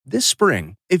This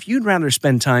spring, if you'd rather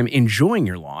spend time enjoying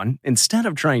your lawn instead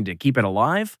of trying to keep it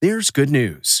alive, there's good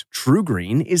news.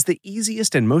 TruGreen is the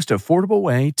easiest and most affordable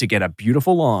way to get a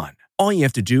beautiful lawn. All you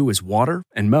have to do is water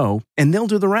and mow, and they'll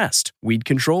do the rest. Weed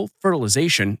control,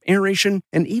 fertilization, aeration,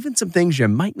 and even some things you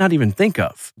might not even think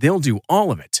of. They'll do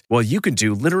all of it, while you can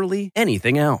do literally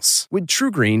anything else. With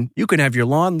TruGreen, you can have your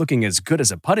lawn looking as good as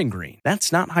a putting green.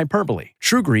 That's not hyperbole.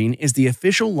 TruGreen is the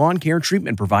official lawn care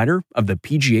treatment provider of the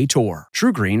PGA Tour.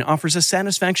 TruGreen offers a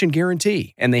satisfaction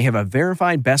guarantee, and they have a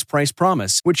verified best price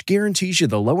promise, which guarantees you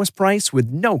the lowest price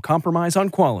with no compromise on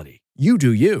quality. You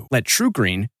do you. Let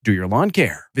TruGreen do your lawn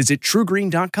care. Visit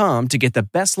TruGreen.com to get the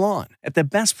best lawn at the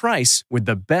best price with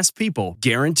the best people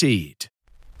guaranteed.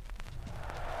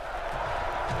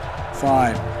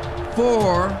 5,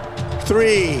 4,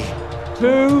 3,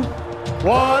 2,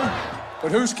 1.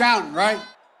 But who's counting, right?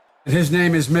 And his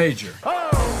name is Major.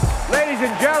 Oh, ladies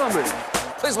and gentlemen,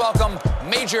 please welcome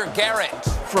Major Garrett.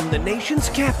 From the nation's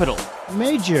capital.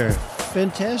 Major,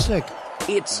 fantastic.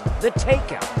 It's The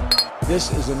Takeout.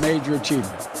 This is a major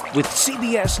achievement. With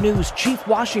CBS News Chief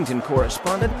Washington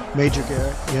Correspondent Major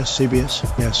Garrett, yes, CBS,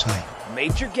 yes, hi.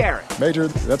 Major Garrett. Major,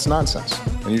 that's nonsense,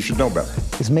 and you should know better.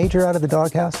 Is Major out of the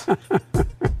doghouse?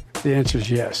 The answer is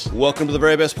yes. Welcome to the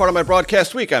very best part of my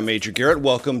broadcast week. I'm Major Garrett.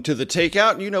 Welcome to The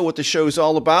Takeout. You know what the show is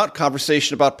all about.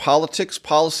 Conversation about politics,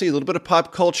 policy, a little bit of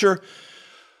pop culture.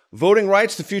 Voting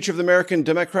rights, the future of the American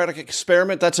democratic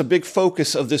experiment. That's a big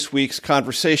focus of this week's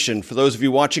conversation. For those of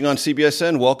you watching on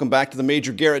CBSN, welcome back to the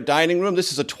Major Garrett Dining Room.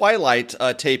 This is a twilight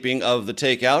taping of The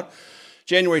Takeout.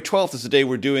 January 12th is the day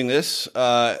we're doing this.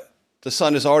 The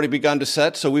sun has already begun to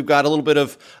set, so we've got a little bit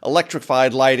of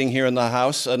electrified lighting here in the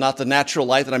house, not the natural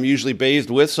light that I'm usually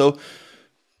bathed with, so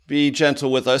be gentle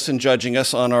with us in judging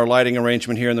us on our lighting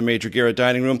arrangement here in the Major Garrett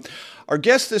Dining Room. Our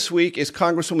guest this week is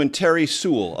Congresswoman Terry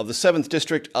Sewell of the 7th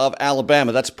District of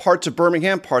Alabama. That's parts of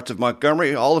Birmingham, parts of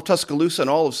Montgomery, all of Tuscaloosa, and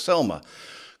all of Selma.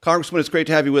 Congresswoman, it's great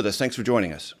to have you with us. Thanks for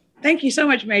joining us. Thank you so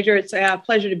much, Major. It's a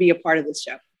pleasure to be a part of this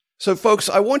show. So, folks,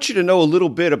 I want you to know a little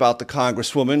bit about the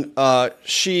Congresswoman.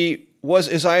 She was,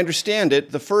 as I understand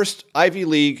it, the first Ivy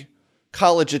League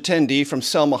college attendee from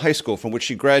Selma High School, from which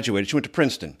she graduated. She went to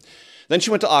Princeton. Then she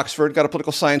went to Oxford, got a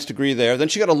political science degree there. Then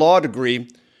she got a law degree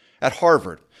at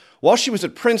Harvard. While she was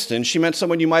at Princeton, she met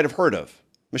someone you might have heard of,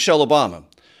 Michelle Obama.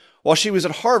 While she was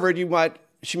at Harvard,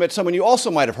 she met someone you also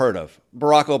might have heard of,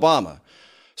 Barack Obama.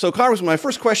 So, Congressman, my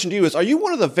first question to you is, are you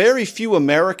one of the very few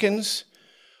Americans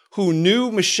who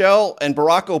knew Michelle and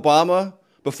Barack Obama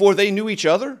before they knew each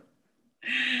other?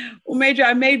 Well, Major,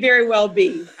 I may very well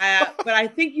be. But I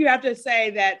think you have to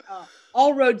say that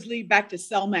all roads lead back to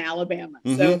Selma, Alabama.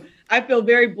 Mm-hmm. So I feel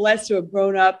very blessed to have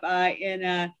grown up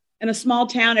in a small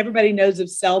town. Everybody knows of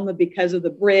Selma because of the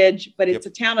bridge, but it's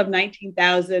a town of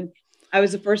 19,000. I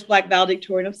was the first Black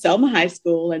valedictorian of Selma High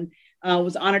School and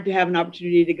was honored to have an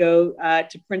opportunity to go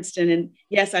to Princeton. And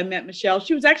yes, I met Michelle.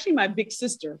 She was actually my big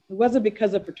sister. It wasn't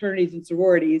because of fraternities and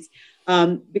sororities.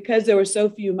 Because there were so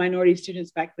few minority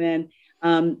students back then,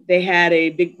 they had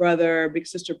a big brother, big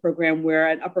sister program where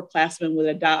an upperclassman would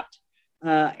adopt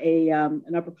an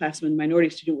upperclassman minority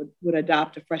student would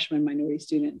adopt a freshman minority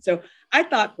student. So I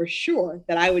thought for sure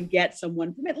that I would get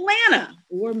someone from Atlanta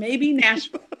or maybe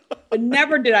Nashville, but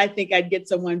never did I think I'd get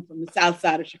someone from the South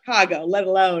Side of Chicago, let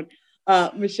alone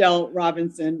Michelle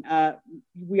Robinson.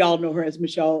 We all know her as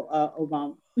Michelle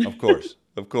Obama. Of course,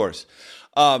 of course.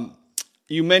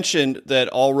 You mentioned that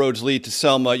all roads lead to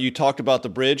Selma. You talked about the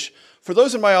bridge. For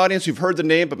those in my audience who've heard the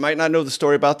name but might not know the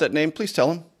story about that name, please tell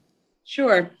them.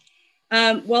 Sure.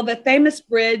 Well, the famous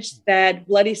bridge that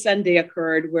Bloody Sunday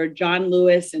occurred, where John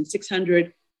Lewis and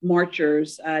 600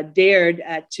 marchers dared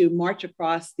to march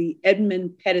across the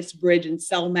Edmund Pettus Bridge in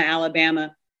Selma,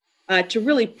 Alabama, to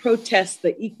really protest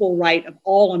the equal right of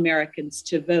all Americans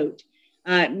to vote.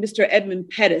 Mr. Edmund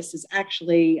Pettus was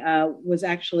actually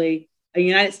a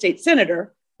United States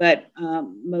senator, but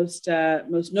most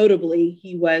notably,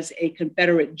 he was a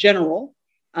Confederate general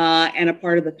and a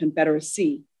part of the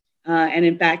Confederacy. And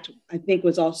in fact, I think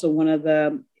was also one of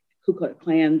the Ku Klux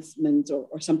Klansmen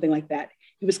or something like that.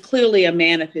 He was clearly a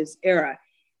man of his era.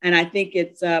 And I think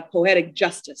it's poetic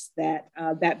justice that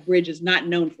that bridge is not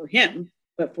known for him,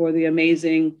 but for the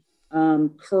amazing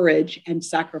courage and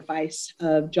sacrifice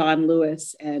of John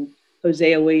Lewis and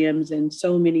Hosea Williams and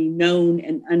so many known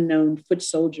and unknown foot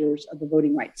soldiers of the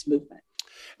voting rights movement.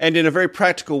 And in a very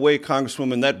practical way,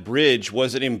 Congresswoman, that bridge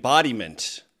was an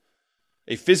embodiment,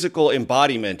 a physical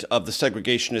embodiment of the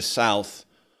segregationist South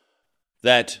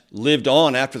that lived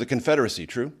on after the Confederacy,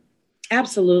 true?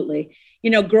 Absolutely.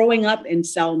 You know, growing up in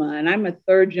Selma, and I'm a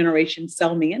third generation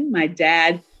Selmian. My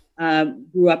dad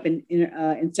grew up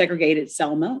in segregated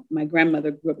Selma. My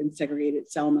grandmother grew up in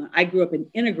segregated Selma. I grew up in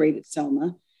integrated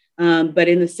Selma. But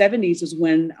in the 70s is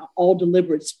when all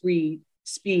deliberate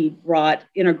speed brought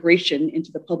integration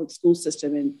into the public school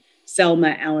system in Selma,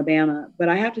 Alabama. But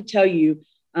I have to tell you,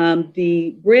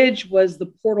 the bridge was the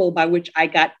portal by which I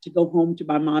got to go home to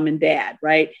my mom and dad,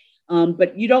 right?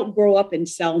 But you don't grow up in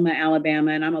Selma,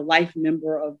 Alabama, and I'm a life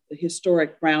member of the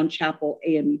historic Brown Chapel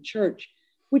AME Church,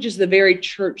 which is the very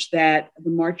church that the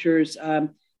marchers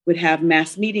would have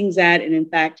mass meetings at. And in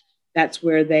fact, that's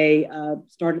where they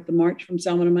started the march from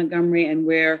Selma to Montgomery, and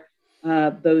where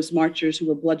those marchers who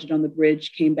were bludgeoned on the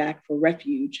bridge came back for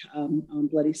refuge on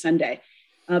Bloody Sunday.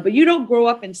 But you don't grow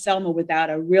up in Selma without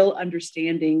a real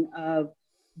understanding of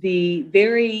the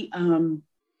very,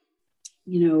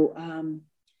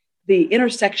 the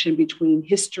intersection between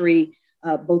history,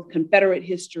 both Confederate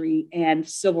history and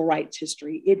civil rights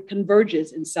history. It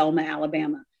converges in Selma,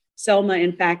 Alabama. Selma,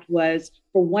 in fact, was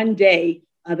for one day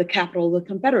the capital of the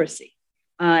Confederacy,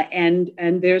 and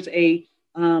there's a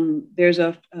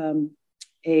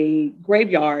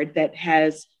graveyard that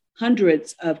has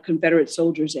hundreds of Confederate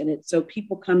soldiers in it. So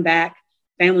people come back,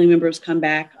 family members come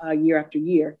back year after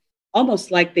year, almost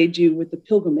like they do with the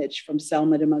pilgrimage from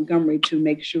Selma to Montgomery to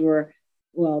make sure.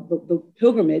 Well, the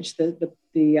pilgrimage, the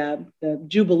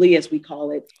Jubilee, as we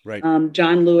call it, right.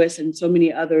 John Lewis and so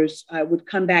many others would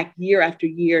come back year after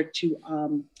year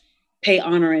to pay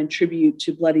honor and tribute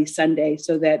to Bloody Sunday,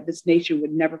 so that this nation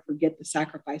would never forget the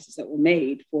sacrifices that were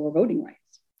made for voting rights.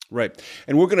 Right.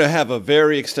 And we're going to have a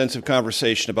very extensive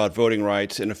conversation about voting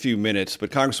rights in a few minutes. But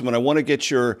Congresswoman, I want to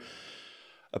get your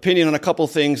opinion on a couple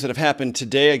of things that have happened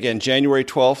today. Again, January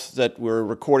 12th that we're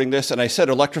recording this. And I said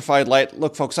electrified light.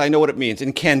 Look, folks, I know what it means.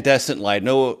 Incandescent light.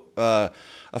 No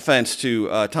offense to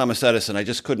Thomas Edison. I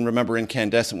just couldn't remember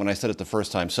incandescent when I said it the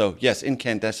first time. So yes,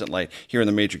 incandescent light here in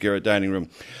the Major Garrett dining room.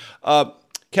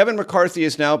 Kevin McCarthy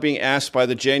is now being asked by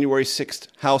the January 6th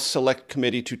House Select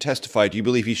Committee to testify. Do you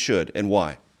believe he should, and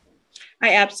why?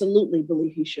 I absolutely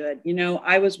believe he should. You know,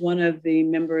 I was one of the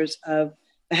members of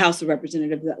the House of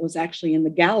Representatives that was actually in the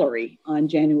gallery on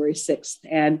January 6th.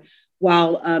 And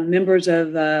while members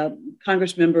of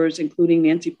Congress members, including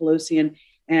Nancy Pelosi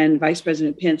and Vice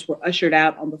President Pence, were ushered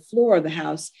out on the floor of the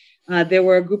House, there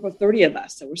were a group of 30 of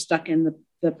us that were stuck in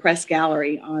the press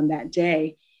gallery on that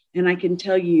day. And I can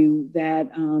tell you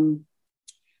that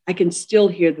I can still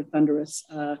hear the thunderous,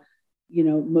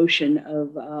 motion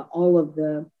of all of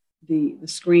the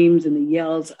screams and the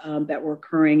yells that were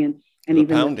occurring, and the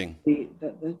even pounding,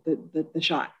 the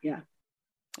shot, yeah,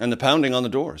 and the pounding on the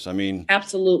doors. I mean,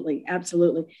 absolutely.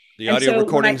 The audio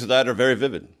recordings of that are very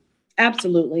vivid.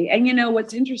 Absolutely, and you know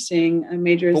what's interesting,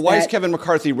 Major, is but why is Kevin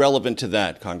McCarthy relevant to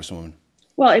that, Congresswoman?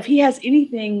 Well, if he has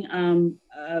anything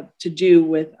to do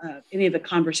with any of the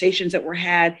conversations that were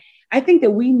had, I think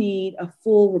that we need a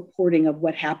full reporting of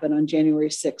what happened on January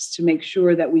 6th to make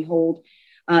sure that we hold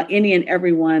any and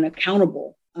everyone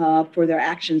accountable for their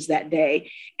actions that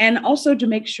day. And also to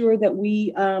make sure that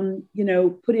we,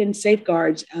 put in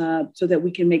safeguards so that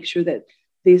we can make sure that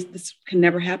this can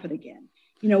never happen again.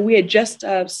 You know, we had just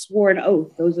swore an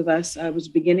oath. Those of us, it was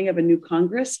the beginning of a new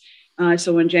Congress.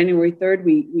 So on January 3rd,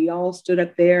 we all stood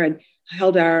up there and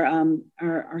held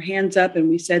our hands up, and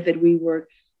we said that we were,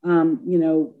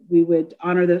 we would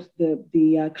honor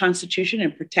the Constitution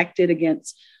and protect it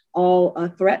against all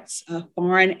threats,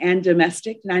 foreign and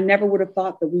domestic. And I never would have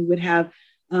thought that we would have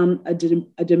a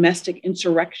domestic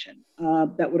insurrection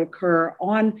that would occur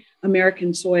on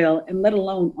American soil, and let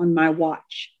alone on my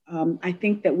watch. I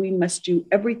think that we must do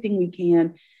everything we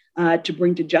can to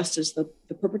bring to justice the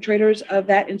perpetrators of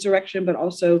that insurrection, but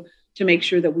also to make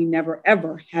sure that we never,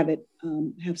 ever have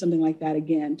something like that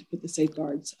again, to put the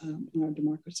safeguards in our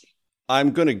democracy.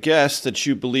 I'm going to guess that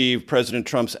you believe President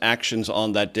Trump's actions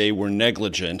on that day were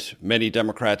negligent. Many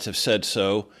Democrats have said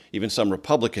so. Even some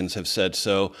Republicans have said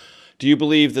so. Do you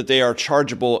believe that they are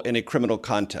chargeable in a criminal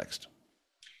context?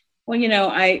 Well,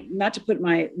 not to put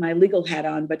my legal hat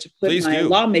on, but to put my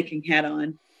lawmaking hat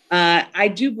on, I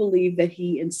do believe that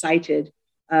he incited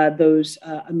those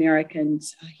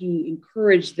Americans. He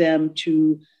encouraged them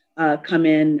to come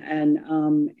in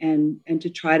and to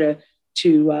try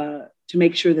to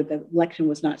make sure that the election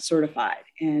was not certified.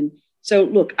 And so,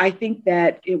 look, I think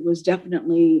that it was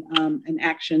definitely an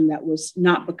action that was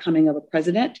not becoming of a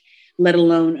president, let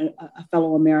alone a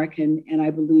fellow American. And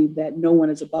I believe that no one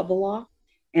is above the law.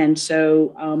 And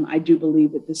so I do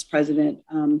believe that this president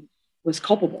was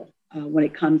culpable when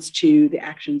it comes to the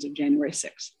actions of January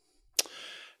 6th.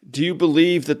 Do you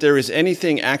believe that there is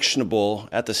anything actionable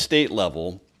at the state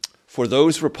level for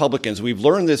those Republicans, we've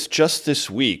learned this just this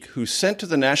week, who sent to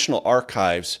the National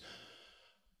Archives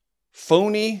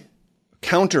phony,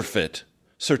 counterfeit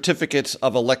certificates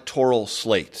of electoral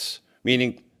slates,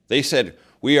 meaning they said,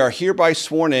 we are hereby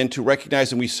sworn in to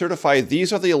recognize and we certify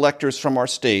these are the electors from our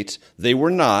states. They were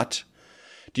not.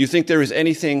 Do you think there is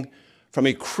anything from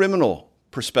a criminal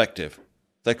perspective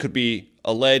that could be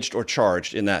alleged or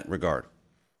charged in that regard?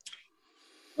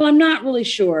 Well, I'm not really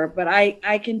sure, but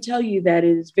I can tell you that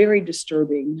it is very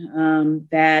disturbing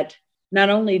that not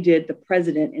only did the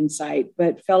president incite,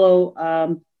 but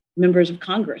fellow members of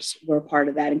Congress were a part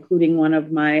of that, including one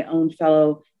of my own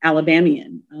fellow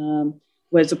Alabamian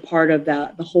was a part of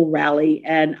the whole rally.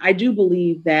 And I do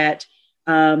believe that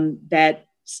that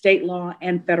state law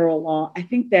and federal law, I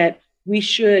think that we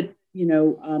should,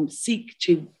 seek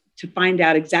to find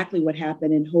out exactly what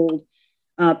happened and hold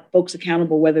folks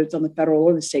accountable, whether it's on the federal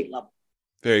or the state level.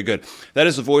 Very good. That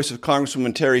is the voice of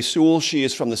Congresswoman Terry Sewell. She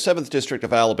is from the 7th District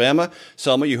of Alabama.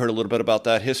 Selma, you heard a little bit about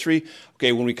that history.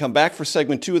 Okay, when we come back for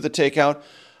segment 2 of The Takeout,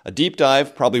 a deep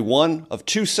dive, probably one of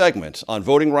 2 segments on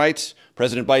voting rights,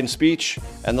 President Biden's speech,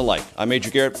 and the like. I'm Major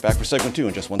Garrett, back for segment 2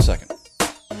 in just 1 second.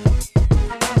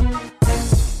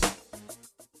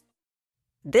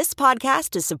 This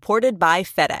podcast is supported by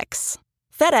FedEx.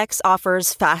 FedEx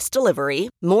offers fast delivery,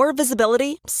 more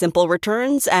visibility, simple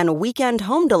returns, and weekend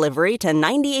home delivery to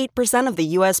 98% of the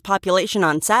U.S. population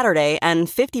on Saturday and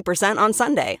 50% on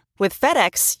Sunday. With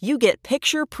FedEx, you get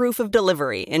picture proof of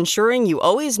delivery, ensuring you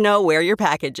always know where your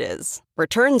package is.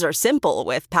 Returns are simple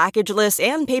with packageless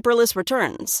and paperless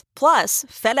returns. Plus,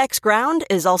 FedEx Ground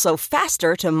is also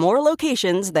faster to more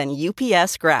locations than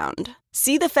UPS Ground.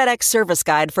 See the FedEx service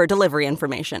guide for delivery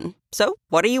information. So,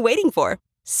 what are you waiting for?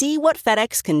 See what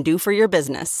FedEx can do for your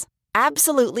business.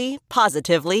 Absolutely,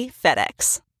 positively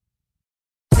FedEx.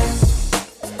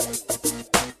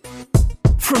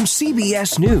 From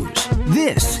CBS News,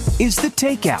 this is The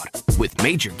Takeout with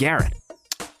Major Garrett.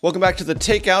 Welcome back to The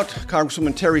Takeout.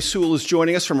 Congresswoman Terry Sewell is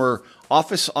joining us from her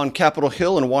office on Capitol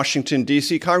Hill in Washington,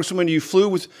 D.C. Congresswoman, you flew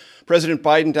with President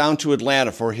Biden down to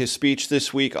Atlanta for his speech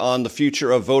this week on the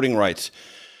future of voting rights.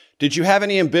 Did you have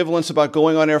any ambivalence about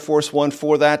going on Air Force One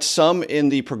for that? Some in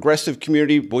the progressive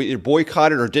community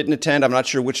boycotted or didn't attend. I'm not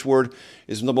sure which word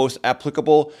is the most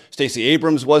applicable. Stacey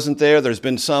Abrams wasn't there. There's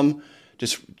been some,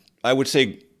 I would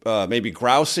say, maybe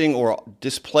grousing or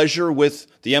displeasure with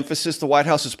the emphasis the White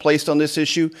House has placed on this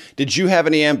issue. Did you have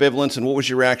any ambivalence, and what was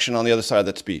your reaction on the other side of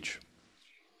that speech?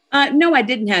 No, I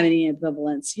didn't have any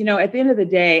ambivalence. At the end of the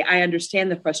day, I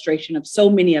understand the frustration of so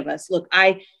many of us. Look,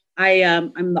 I'm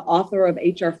the author of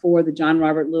H.R. 4, the John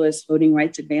Robert Lewis Voting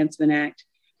Rights Advancement Act.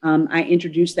 I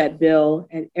introduced that bill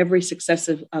at every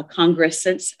successive Congress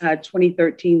since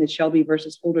 2013, the Shelby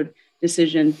versus Holder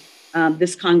decision.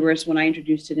 This Congress, when I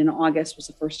introduced it in August, was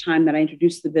the first time that I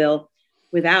introduced the bill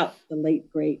without the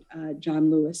late, great John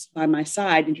Lewis by my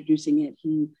side introducing it.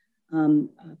 He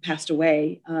passed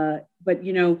away. But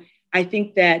I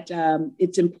think that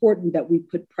it's important that we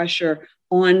put pressure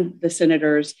on the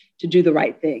senators to do the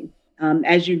right thing.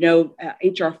 As you know,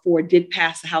 H.R. 4 did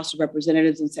pass the House of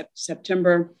Representatives in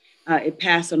September. It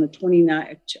passed on a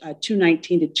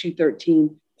 219 to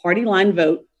 213 party line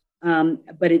vote,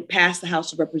 but it passed the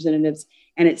House of Representatives,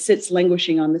 and it sits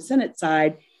languishing on the Senate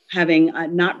side, having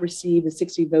not received the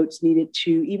 60 votes needed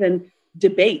to even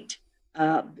debate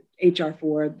H.R.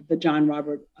 4, the John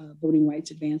Robert Voting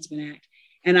Rights Advancement Act.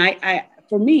 And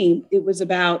for me, it was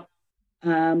about,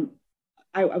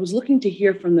 I was looking to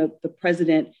hear from the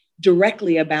president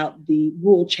directly about the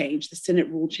rule change, the Senate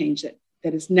rule change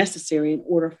that is necessary in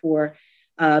order for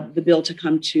the bill to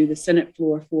come to the Senate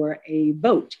floor for a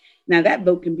vote. Now, that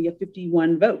vote can be a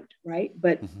 51 vote, right?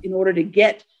 But in order to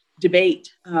get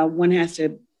debate, one has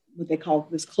to, what they call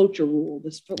this cloture rule,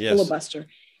 this filibuster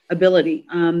ability.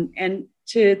 And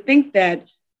to think that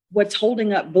what's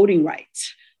holding up voting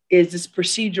rights is this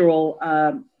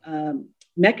procedural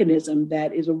mechanism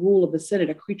that is a rule of the Senate,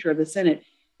 a creature of the Senate.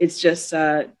 It's just,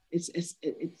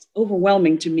 it's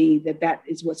overwhelming to me that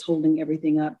is what's holding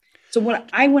everything up. So when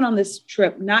I went on this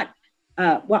trip,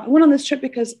 I went on this trip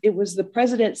because it was the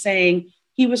president saying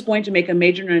he was going to make a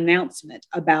major announcement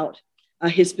about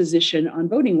his position on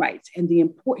voting rights, and he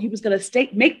was going to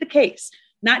make the case,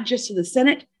 not just to the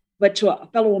Senate, but to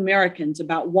fellow Americans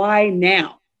about why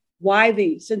now, why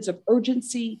the sense of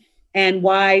urgency, and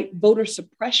why voter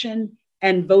suppression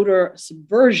and voter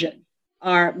subversion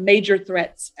are major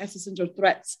threats, existential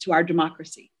threats to our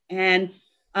democracy. And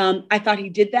I thought he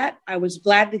did that. I was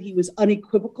glad that he was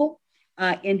unequivocal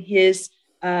in his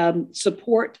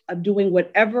support of doing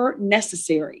whatever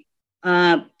necessary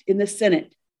in the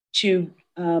Senate to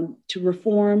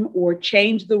reform or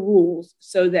change the rules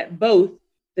so that both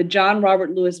the John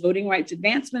Robert Lewis Voting Rights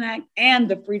Advancement Act and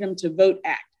the Freedom to Vote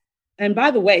Act And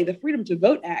by the way, the Freedom to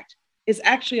Vote Act is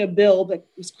actually a bill that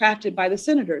was crafted by the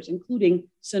senators, including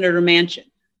Senator Manchin.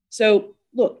 So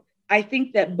look, I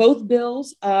think that both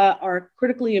bills are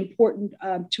critically important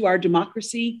to our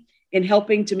democracy in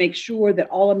helping to make sure that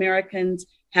all Americans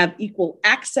have equal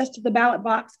access to the ballot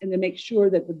box and to make sure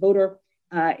that the voter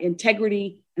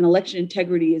integrity and election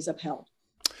integrity is upheld.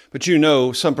 But you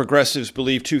know, some progressives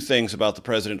believe two things about the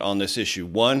president on this issue.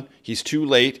 One, he's too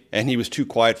late and he was too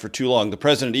quiet for too long. The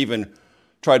president even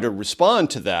tried to respond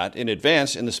to that in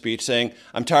advance in the speech saying,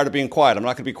 I'm tired of being quiet. I'm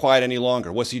not going to be quiet any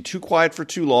longer. Was he too quiet for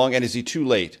too long, and is he too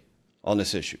late on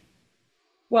this issue?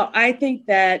 Well, I think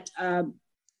that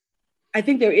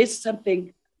there is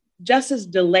something, justice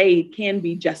delayed can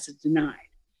be justice denied.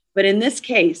 But in this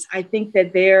case, I think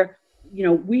that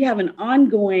we have an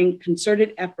ongoing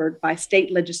concerted effort by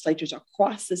state legislatures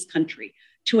across this country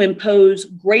to impose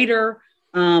greater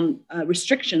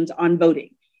restrictions on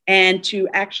voting and to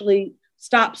actually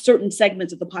stop certain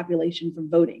segments of the population from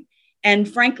voting. And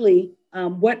frankly,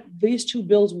 what these two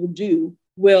bills will do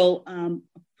will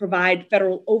provide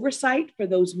federal oversight for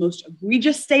those most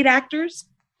egregious state actors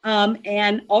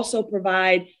and also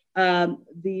provide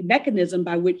the mechanism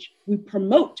by which we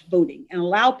promote voting and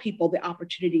allow people the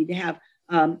opportunity to have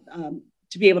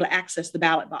to be able to access the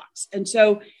ballot box. And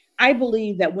so I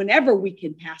believe that whenever we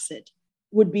can pass it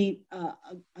would be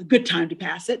a good time to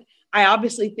pass it. I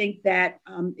obviously think that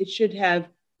it should have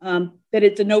that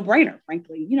it's a no-brainer,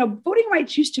 frankly. Voting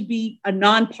rights used to be a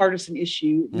nonpartisan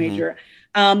issue, Major.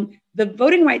 The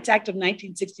Voting Rights Act of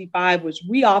 1965 was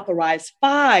reauthorized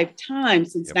 5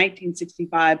 times since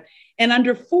 1965 and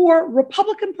under 4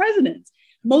 Republican presidents,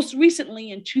 most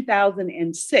recently in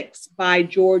 2006 by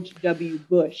George W.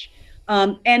 Bush.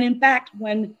 And in fact,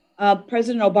 when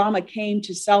President Obama came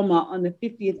to Selma on the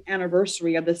 50th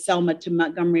anniversary of the Selma to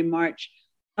Montgomery March,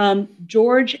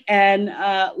 George and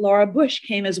Laura Bush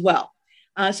came as well.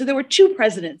 So there were 2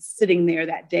 presidents sitting there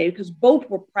that day because both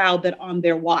were proud that on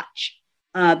their watch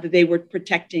that they were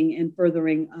protecting and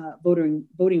furthering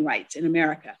voting rights in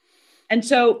America. And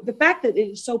so the fact that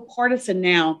it is so partisan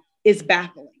now is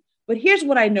baffling. But here's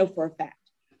what I know for a fact.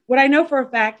 What I know for a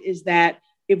fact is that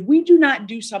if we do not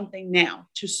do something now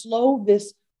to slow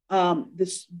this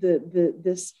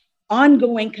this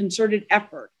ongoing concerted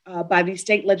effort by the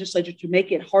state legislature to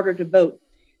make it harder to vote,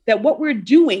 that what we're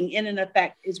doing in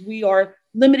effect is we are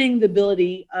limiting the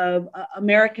ability of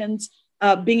Americans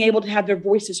being able to have their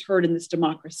voices heard in this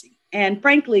democracy. And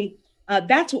frankly,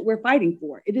 that's what we're fighting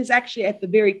for. It is actually at the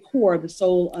very core of the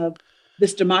soul of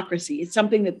this democracy. It's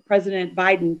something that President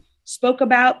Biden spoke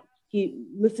about. He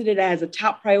listed it as a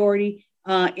top priority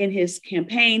in his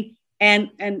campaign.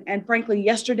 And frankly,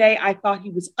 yesterday, I thought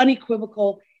he was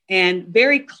unequivocal and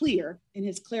very clear in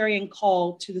his clarion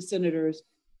call to the senators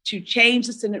to change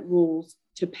the Senate rules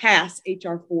to pass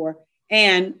H.R. 4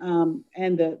 and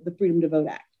the Freedom to Vote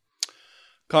Act.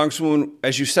 Congresswoman,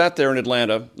 as you sat there in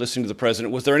Atlanta listening to the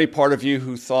president, was there any part of you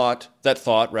who thought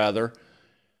the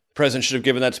president should have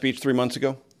given that speech 3 months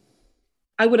ago?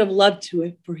 I would have loved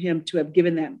for him to have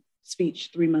given that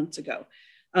speech 3 months ago.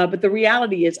 But the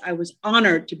reality is I was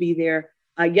honored to be there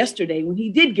yesterday when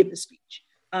he did give the speech.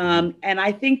 And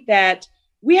I think that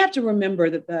we have to remember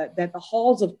that the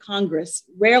halls of Congress,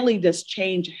 rarely does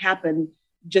change happen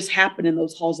in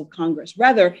those halls of Congress.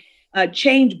 Rather,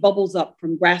 change bubbles up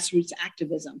from grassroots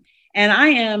activism. And I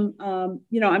am,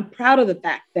 I'm proud of the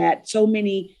fact that so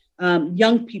many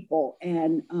young people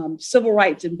and civil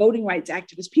rights and voting rights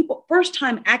activists, people,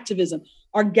 first-time activism,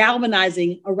 are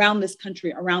galvanizing around this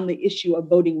country around the issue of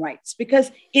voting rights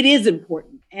because it is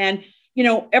important. And,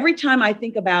 every time I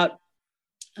think about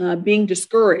being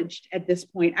discouraged at this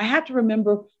point, I have to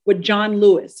remember what John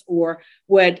Lewis or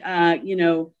what,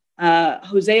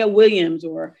 Hosea Williams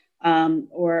or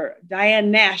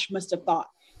Diane Nash must have thought.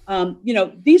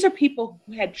 These are people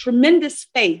who had tremendous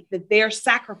faith that their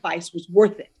sacrifice was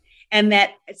worth it. And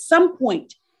that at some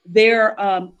point, their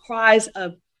cries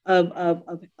of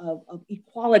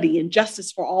equality and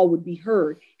justice for all would be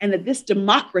heard, and that this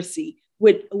democracy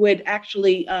would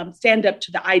actually stand up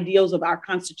to the ideals of our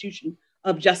Constitution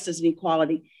of justice and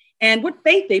equality. And what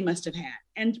faith they must have had.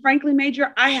 And frankly,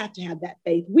 Major, I have to have that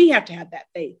faith. We have to have that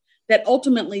faith that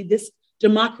ultimately this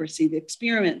democracy, the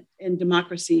experiment in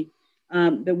democracy,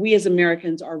 that we as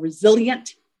Americans are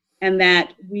resilient and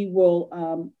that we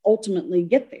will ultimately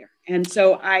get there. And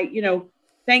so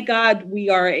thank God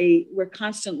we're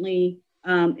constantly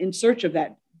in search of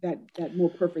that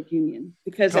more perfect union,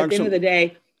 because at the end of the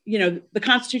day, the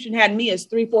Constitution had me as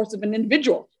 3/4 of an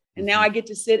individual. And now I get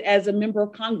to sit as a member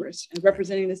of Congress and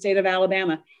representing the state of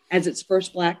Alabama as its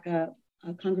first Black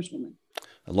congresswoman.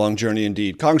 A long journey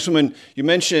indeed. Congresswoman, you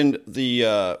mentioned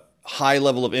the high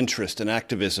level of interest and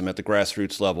activism at the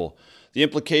grassroots level. The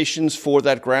implications for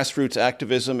that grassroots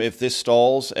activism if this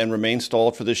stalls and remains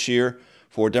stalled for this year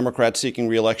for Democrats seeking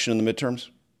re-election in the midterms?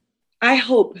 I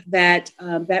hope that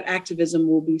that activism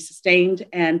will be sustained.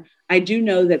 And I do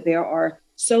know that there are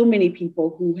so many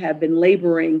people who have been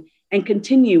laboring and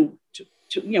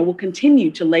will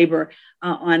continue to labor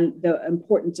on the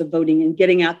importance of voting and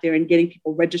getting out there and getting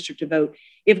people registered to vote.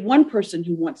 If one person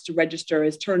who wants to register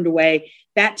is turned away,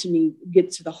 that to me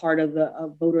gets to the heart of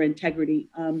voter integrity.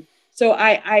 So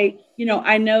I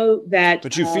know that.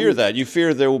 But you fear that. You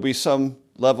fear there will be some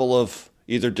level of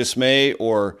either dismay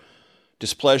or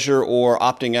displeasure or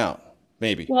opting out,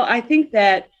 maybe. Well, I think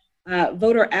that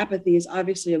voter apathy is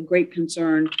obviously of great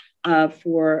concern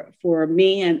for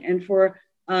me and for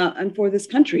this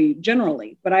country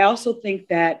generally. But I also think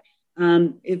that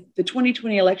if the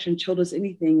 2020 election told us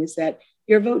anything, is that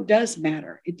your vote does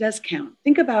matter. It does count.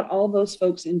 Think about all those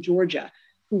folks in Georgia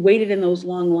who waited in those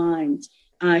long lines.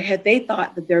 Had they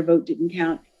thought that their vote didn't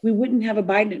count, we wouldn't have a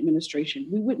Biden administration.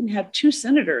 We wouldn't have two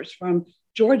senators from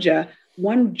Georgia,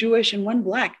 one Jewish and one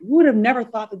Black. We would have never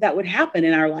thought that would happen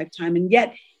in our lifetime. And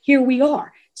yet here we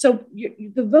are. So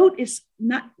the vote is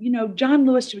not, John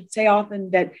Lewis would say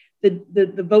often that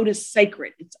the vote is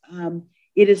sacred.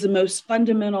 It is the most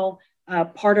fundamental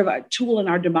part of a tool in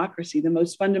our democracy, the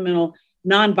most fundamental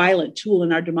nonviolent tool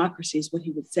in our democracy is what he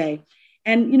would say.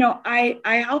 And,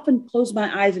 I often close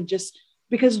my eyes and just,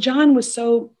 because John was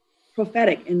so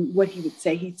prophetic in what he would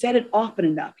say, he said it often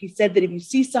enough. He said that if you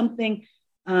see something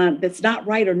that's not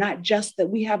right or not just, that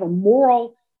we have a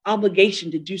moral obligation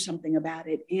to do something about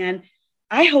it. And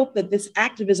I hope that this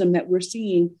activism that we're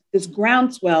seeing, this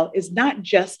groundswell, is not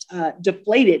just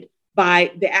deflated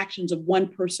by the actions of one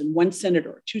person, one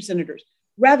senator, two senators.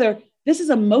 Rather, this is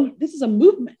a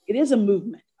movement. It is a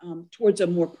movement towards a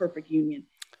more perfect union.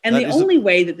 And the only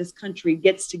way that this country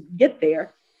gets to get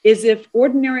there is if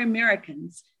ordinary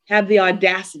Americans have the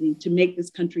audacity to make this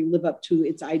country live up to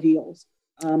its ideals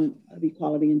of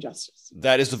equality and justice.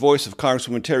 That is the voice of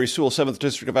Congresswoman Terri Sewell, 7th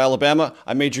District of Alabama.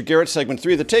 I'm Major Garrett, segment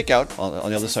 3 of The Takeout on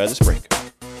the other side of this break.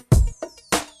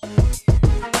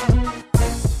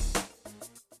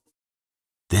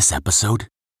 This episode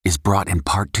is brought in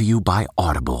part to you by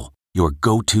Audible, your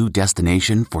go-to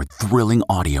destination for thrilling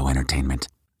audio entertainment.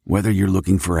 Whether you're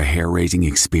looking for a hair-raising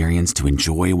experience to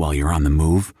enjoy while you're on the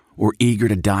move or eager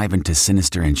to dive into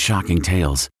sinister and shocking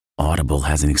tales, Audible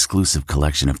has an exclusive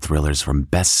collection of thrillers from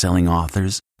best-selling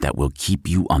authors that will keep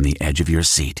you on the edge of your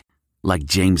seat. Like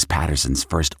James Patterson's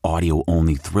first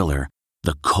audio-only thriller,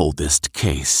 The Coldest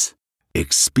Case.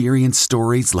 Experience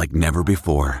stories like never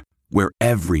before, where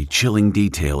every chilling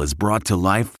detail is brought to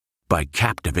life by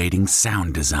captivating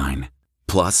sound design.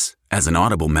 Plus, as an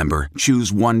Audible member,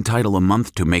 choose one title a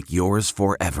month to make yours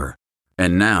forever.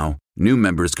 And now, new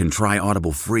members can try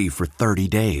Audible free for 30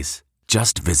 days.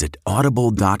 Just visit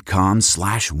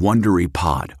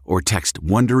audible.com/WonderyPod or text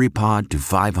WonderyPod to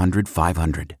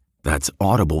 500-500. That's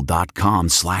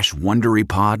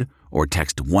audible.com/WonderyPod or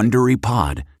text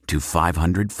WonderyPod to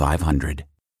 500-500.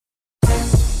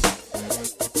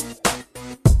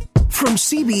 From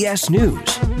CBS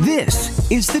News,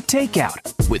 this is The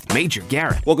Takeout with Major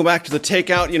Garrett. Welcome back to The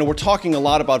Takeout. We're talking a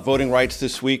lot about voting rights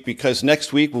this week because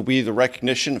next week will be the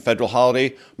recognition of federal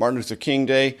holiday, Martin Luther King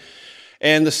Day.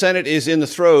 And the Senate is in the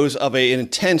throes of an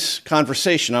intense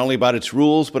conversation, not only about its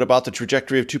rules, but about the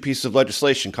trajectory of two pieces of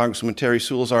legislation. Congresswoman Terri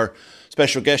Sewell is our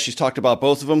special guest. She's talked about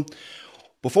both of them.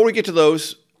 Before we get to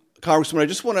those, Congresswoman, I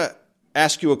just want to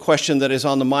ask you a question that is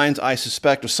on the minds, I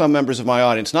suspect, of some members of my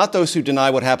audience, not those who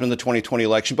deny what happened in the 2020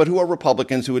 election, but who are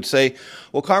Republicans who would say,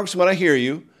 well, Congressman, I hear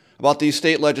you about these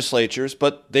state legislatures,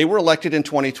 but they were elected in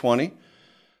 2020.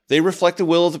 They reflect the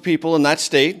will of the people in that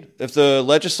state. If the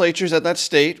legislatures at that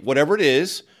state, whatever it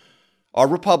is, are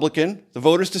Republican, the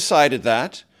voters decided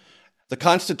that. The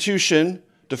Constitution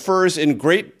defers in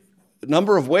great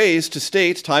number of ways to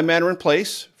states, time, manner, and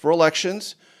place for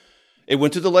elections. It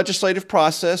went through the legislative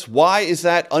process. Why is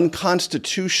that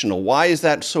unconstitutional? Why is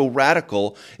that so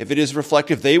radical? If it is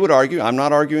reflective, they would argue. I'm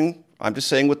not arguing. I'm just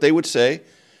saying what they would say.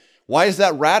 Why is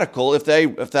that radical if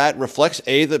that reflects,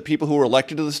 A, the people who were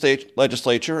elected to the state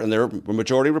legislature, and they're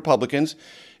majority Republicans?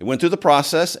 It went through the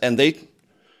process, and they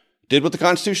did what the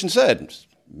Constitution said,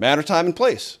 matter, time, and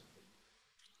place.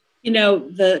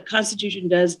 The Constitution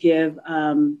does give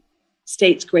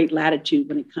states great latitude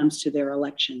when it comes to their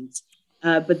elections.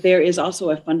 But there is also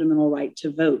a fundamental right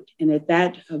to vote. And if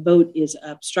that vote is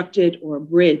obstructed or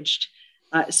abridged,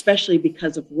 especially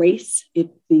because of race, if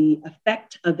the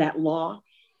effect of that law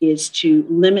is to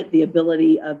limit the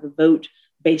ability of the vote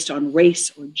based on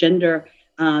race or gender,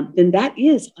 then that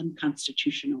is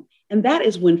unconstitutional. And that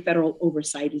is when federal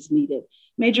oversight is needed.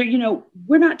 Major,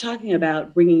 we're not talking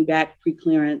about bringing back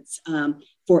preclearance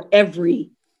for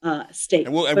every state.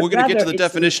 And we're going to get to the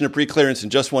definition of preclearance in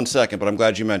just one second, but I'm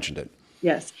glad you mentioned it.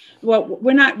 Yes. Well,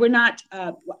 we're not,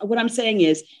 what I'm saying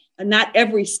is not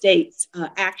every state's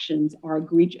actions are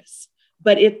egregious,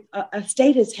 but if a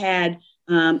state has had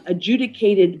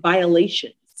adjudicated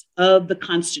violations of the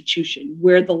Constitution,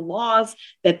 where the laws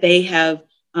that they have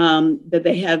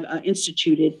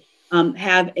instituted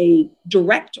have a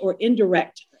direct or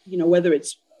indirect, whether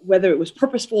it was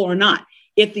purposeful or not,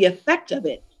 if the effect of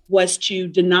it was to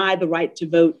deny the right to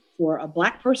vote for a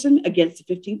Black person against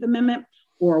the 15th Amendment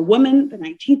or a woman, the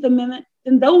 19th Amendment,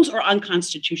 then those are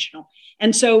unconstitutional.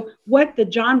 And so what the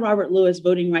John Robert Lewis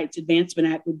Voting Rights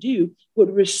Advancement Act would do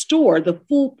would restore the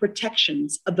full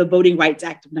protections of the Voting Rights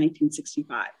Act of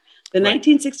 1965. The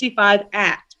 1965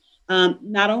 Act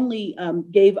not only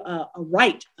gave a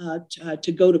right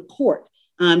to go to court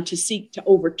to seek to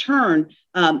overturn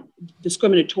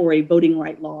discriminatory voting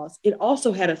right laws, it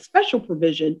also had a special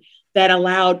provision that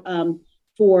allowed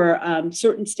for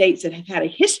certain states that have had a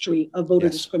history of voter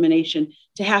discrimination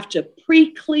to have to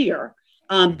pre-clear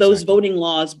those voting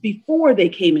laws before they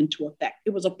came into effect.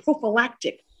 It was a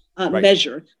prophylactic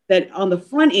measure that on the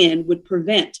front end would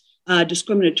prevent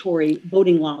discriminatory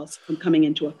voting laws from coming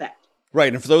into effect.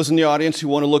 Right. And for those in the audience who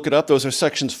want to look it up, those are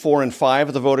sections 4 and 5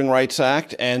 of the Voting Rights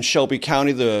Act. And Shelby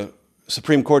County, the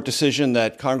Supreme Court decision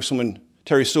that Congresswoman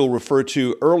Terry Sewell referred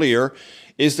to earlier,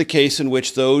 is the case in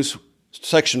which those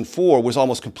Section 4 was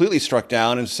almost completely struck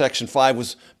down and Section 5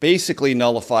 was basically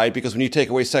nullified, because when you take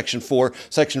away Section 4,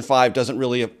 Section 5 doesn't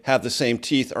really have the same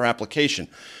teeth or application.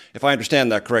 If I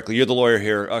understand that correctly, you're the lawyer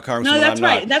here, Congresswoman. No, that's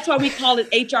right. That's why we call it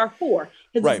H.R. 4.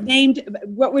 Because it's named,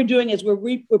 what we're doing is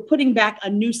we're putting back a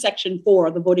new Section 4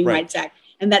 of the Voting Rights Act,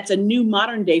 and that's a new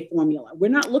modern day formula. We're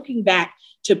not looking back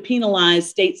to penalize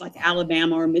states like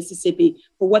Alabama or Mississippi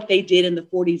for what they did in the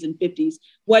 40s and 50s.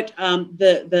 What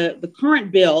the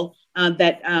current bill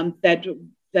that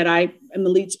I am the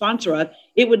lead sponsor of,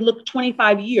 it would look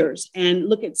 25 years and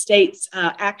look at states'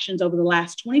 actions over the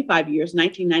last 25 years,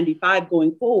 1995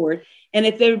 going forward. And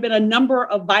if there have been a number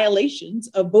of violations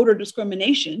of voter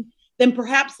discrimination, then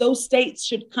perhaps those states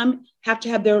should have to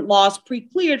have their laws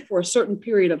pre-cleared for a certain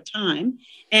period of time.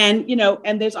 And,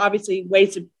 and there's obviously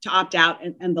ways to opt out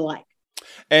and the like.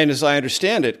 And as I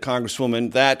understand it,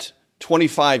 Congresswoman, that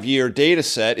 25-year data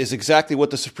set is exactly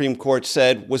what the Supreme Court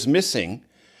said was missing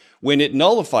when it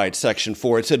nullified Section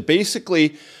 4. It said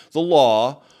basically the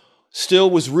law still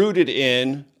was rooted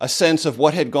in a sense of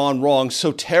what had gone wrong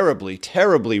so terribly,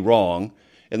 terribly wrong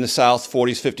in the South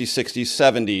 40s, 50s, 60s,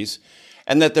 70s,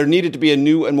 and that there needed to be a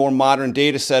new and more modern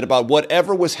data set about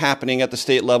whatever was happening at the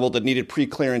state level that needed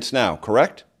pre-clearance now,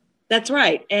 correct? That's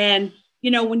right. And,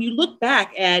 when you look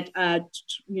back at,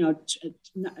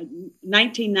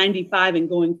 1995 and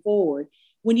going forward,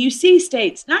 when you see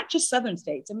states, not just Southern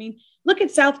states, I mean, look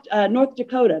at North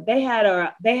Dakota. They had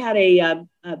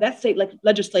that state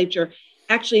legislature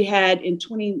actually had in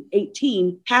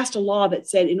 2018 passed a law that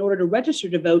said in order to register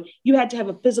to vote, you had to have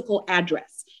a physical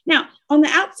address. Now, on the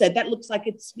outset, that looks like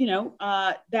it's,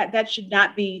 that should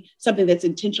not be something that's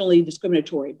intentionally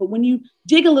discriminatory. But when you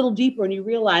dig a little deeper and you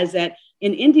realize that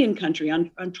in Indian country,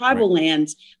 on tribal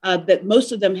lands, that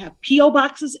most of them have P.O.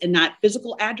 boxes and not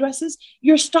physical addresses,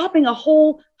 you're stopping a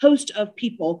whole host of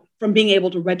people from being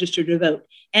able to register to vote.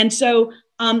 And so,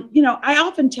 I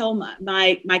often tell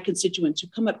my constituents who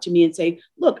come up to me and say,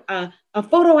 look, a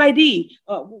photo ID,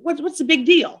 what's the big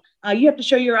deal? You have to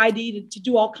show your ID to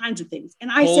do all kinds of things.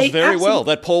 And I say, very well.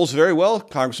 That polls very well,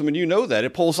 Congresswoman. You know that.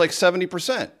 It polls like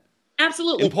 70%.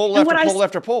 Absolutely. In poll after poll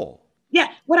after poll. Yeah.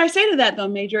 What I say to that, though,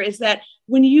 Major, is that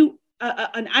when you,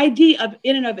 an ID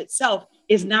in and of itself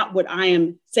is not what I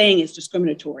am saying is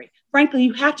discriminatory. Frankly,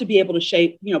 you have to be able to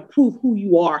prove who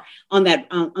you are on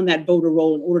that voter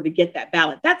roll in order to get that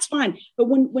ballot. That's fine. But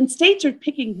when states are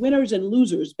picking winners and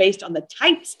losers based on the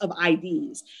types of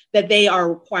IDs that they are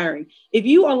requiring, if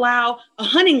you allow a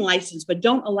hunting license but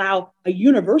don't allow a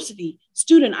university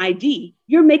student ID,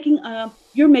 you're making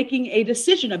a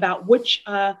decision about which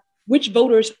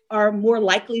voters are more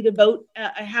likely to vote,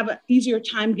 have an easier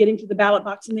time getting to the ballot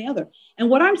box than the other. And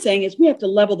what I'm saying is we have to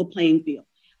level the playing field.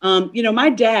 My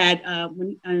dad,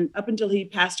 up until he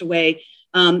passed away,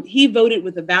 he voted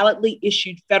with a validly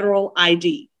issued federal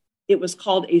ID. It was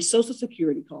called a Social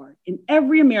Security card, and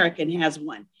every American has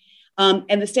one.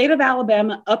 And the state of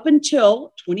Alabama, up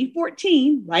until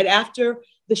 2014, right after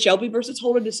the Shelby versus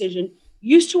Holder decision,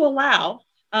 used to allow,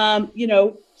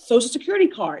 Social Security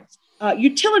cards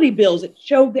utility bills that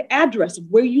showed the address of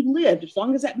where you lived. As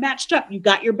long as that matched up, you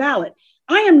got your ballot.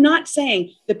 I am not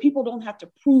saying that people don't have to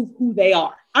prove who they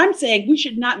are. I'm saying we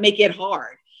should not make it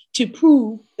hard to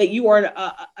prove that you are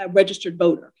a registered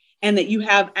voter and that you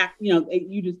have,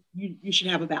 you should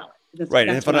have a ballot. Right.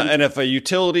 And if a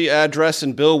utility address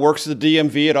and bill works at the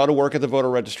DMV, it ought to work at the voter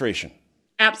registration.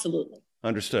 Absolutely.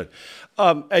 Understood.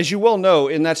 As you well know,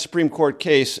 in that Supreme Court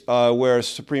case where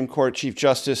Supreme Court Chief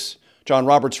Justice John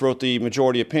Roberts wrote the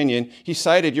majority opinion, he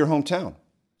cited your hometown.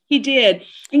 He did.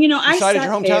 And, I cited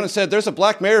your hometown and said, there's a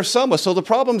black mayor of Selma. So the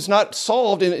problem's not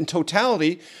solved in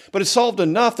totality, but it's solved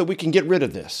enough that we can get rid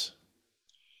of this.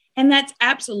 And that's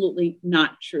absolutely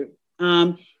not true.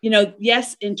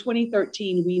 Yes, in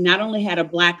 2013, we not only had a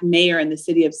black mayor in the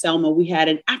city of Selma, we had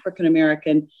an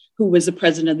African-American who was the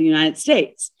president of the United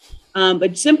States.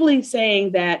 But simply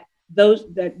saying that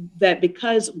that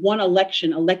because one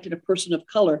election elected a person of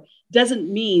color doesn't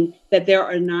mean that there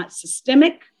are not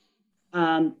systemic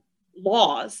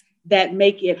laws that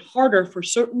make it harder for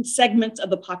certain segments of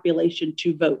the population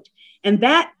to vote. And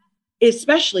that,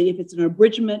 especially if it's an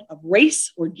abridgment of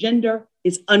race or gender,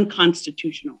 is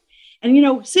unconstitutional.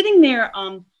 And, sitting there,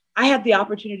 I had the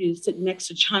opportunity to sit next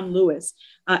to John Lewis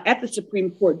at the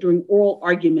Supreme Court during oral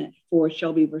argument for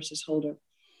Shelby versus Holder.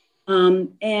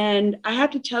 And I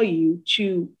have to tell you,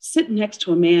 to sit next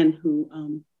to a man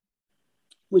who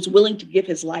was willing to give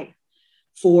his life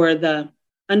for the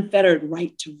unfettered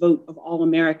right to vote of all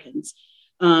Americans,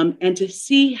 and to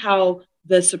see how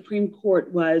the Supreme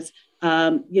Court was,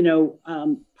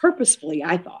 purposefully,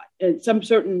 I thought, and some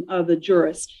certain of the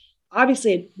jurists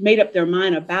obviously had made up their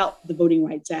mind about the Voting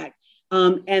Rights Act,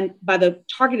 and by the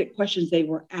targeted questions they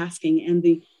were asking and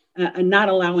the not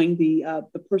allowing the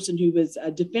person who was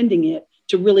defending it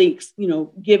to really,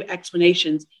 give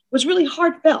explanations was really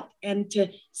heartfelt. And to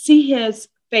see his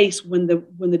face when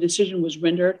the decision was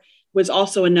rendered was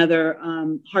also another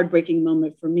heartbreaking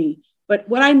moment for me. But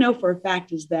what I know for a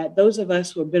fact is that those of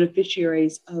us who are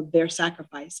beneficiaries of their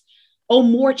sacrifice owe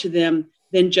more to them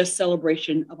than just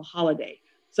celebration of a holiday.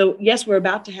 So yes, we're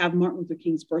about to have Martin Luther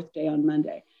King's birthday on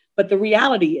Monday, but the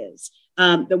reality is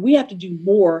that we have to do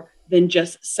more than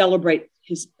just celebrate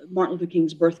Martin Luther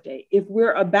King's birthday. If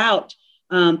we're about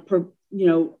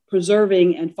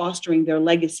preserving and fostering their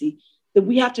legacy, then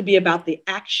we have to be about the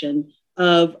action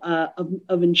of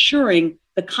ensuring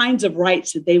the kinds of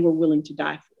rights that they were willing to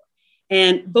die for.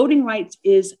 And voting rights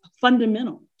is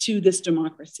fundamental to this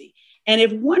democracy. And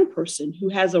if one person who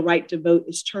has a right to vote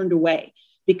is turned away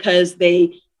because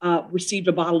they received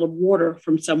a bottle of water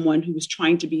from someone who was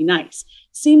trying to be nice,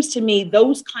 seems to me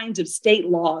those kinds of state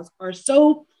laws are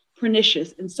so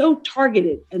pernicious and so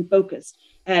targeted and focused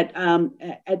at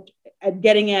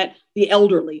getting at the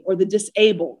elderly or the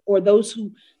disabled or those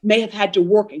who may have had to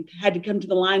work and had to come to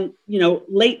the line,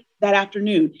 late that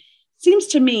afternoon. Seems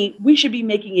to me we should be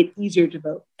making it easier to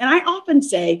vote. And I often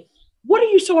say, what are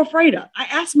you so afraid of? I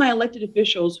ask my elected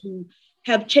officials who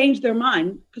have changed their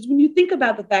mind, because when you think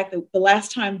about the fact that the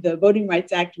last time the Voting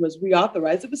Rights Act was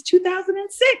reauthorized, it was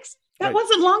 2006. That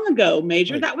wasn't long ago,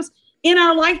 Major. That was in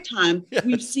our lifetime. Yes.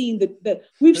 We've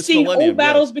seen old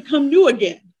battles become new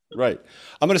again. Right.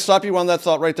 I'm going to stop you on that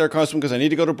thought right there, Congressman, because I need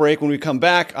to go to break. When we come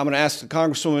back, I'm going to ask the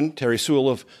Congresswoman, Terry Sewell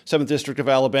of 7th District of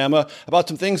Alabama, about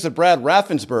some things that Brad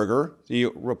Raffensperger, the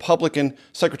Republican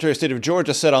Secretary of State of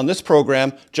Georgia, said on this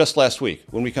program just last week.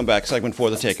 When we come back, segment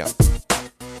 4, The Takeout.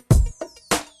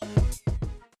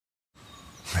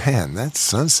 Man, that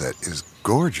sunset is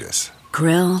gorgeous.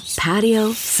 Grill,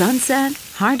 patio, sunset.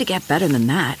 Hard to get better than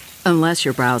that. Unless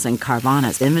you're browsing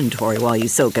Carvana's inventory while you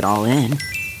soak it all in.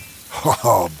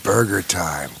 Oh, burger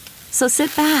time. So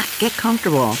sit back, get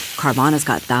comfortable. Carvana's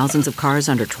got thousands of cars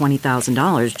under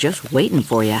 $20,000 just waiting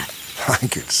for you. I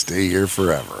could stay here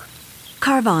forever.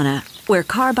 Carvana, where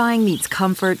car buying meets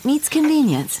comfort, meets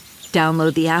convenience.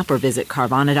 Download the app or visit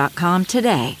Carvana.com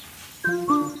today.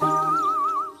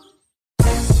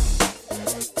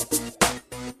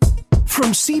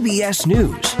 From CBS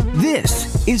News,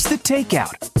 this is The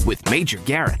Takeout with Major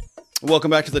Garrett.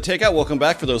 Welcome back to The Takeout. Welcome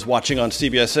back for those watching on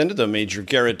CBSN to the Major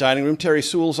Garrett Dining Room. Terry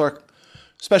Sewell's our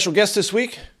special guest this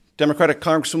week, Democratic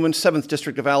Congresswoman, 7th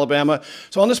District of Alabama.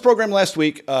 So on this program last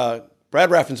week, Brad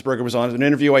Raffensperger was on an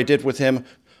interview I did with him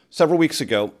several weeks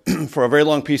ago for a very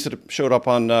long piece that showed up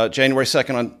on January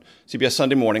 2nd on CBS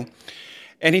Sunday Morning.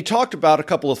 And he talked about a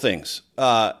couple of things.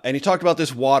 And he talked about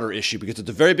this water issue because it's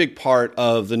a very big part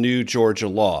of the new Georgia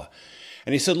law.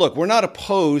 And he said, look, we're not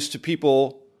opposed to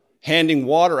people handing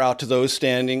water out to those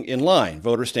standing in line,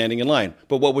 voters standing in line.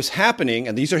 But what was happening,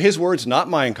 and these are his words, not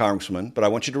mine, Congressman, but I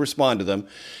want you to respond to them,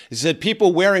 he said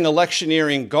people wearing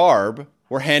electioneering garb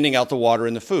were handing out the water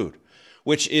and the food.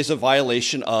 which is a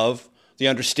violation of the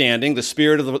understanding, the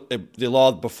spirit of the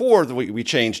law before we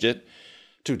changed it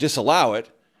to disallow it,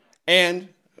 and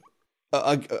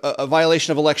a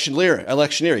violation of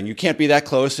electioneering. You can't be that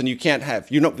close, and you can't have,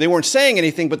 they weren't saying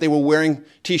anything, but they were wearing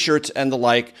T-shirts and the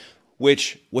like,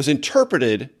 which was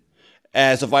interpreted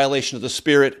as a violation of the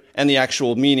spirit and the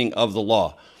actual meaning of the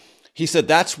law. He said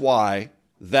that's why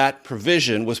that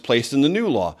provision was placed in the new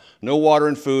law. No water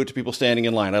and food to people standing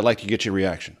in line. I'd like to get your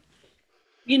reaction.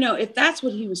 If that's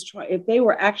what he was trying, if they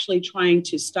were actually trying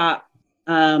to stop,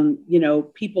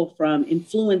 people from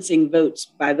influencing votes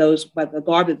by the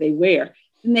garb that they wear,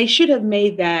 then they should have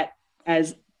made that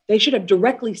they should have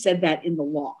directly said that in the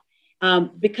law.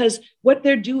 Because what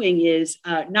they're doing is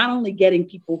not only getting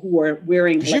people who are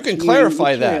wearing. Because you can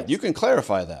clarify that. You can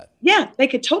clarify that. Yeah, they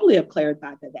could totally have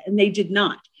clarified that, and they did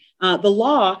not. The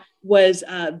law was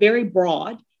very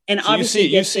broad, and so obviously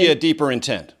you see a deeper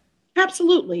intent.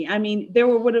 Absolutely. I mean, there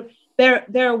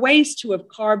are ways to have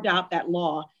carved out that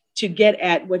law to get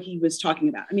at what he was talking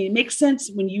about. I mean, it makes sense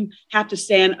when you have to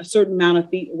stand a certain amount of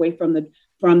feet away from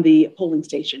the polling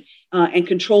station and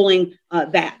controlling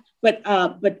that. But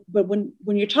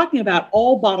when you're talking about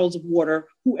all bottles of water,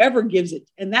 whoever gives it,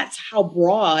 and that's how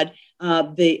broad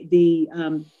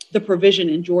the provision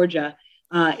in Georgia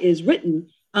is written,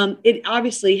 it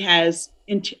obviously has,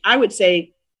 I would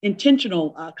say,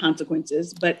 intentional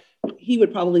consequences, but he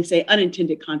would probably say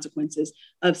unintended consequences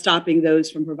of stopping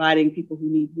those from providing people who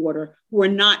need water who are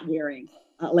not wearing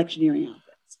electioneering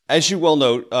outfits. As you well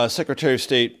know, Secretary of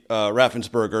State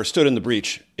Raffensperger stood in the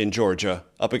breach in Georgia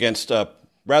up against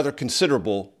rather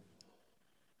considerable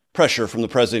pressure from the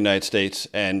President of the United States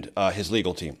and his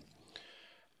legal team.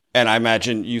 And I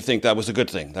imagine you think that was a good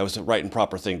thing. That was the right and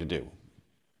proper thing to do.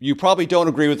 You probably don't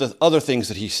agree with the other things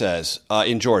that he says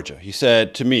in Georgia. He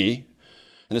said to me,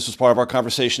 and this was part of our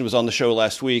conversation, it was on the show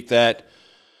last week, that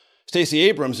Stacey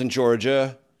Abrams in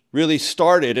Georgia really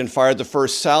started and fired the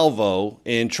first salvo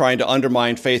in trying to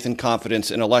undermine faith and confidence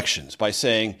in elections by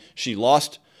saying she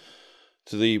lost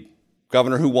to the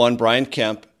governor who won, Brian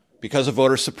Kemp, because of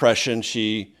voter suppression.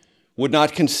 She would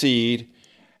not concede.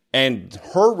 And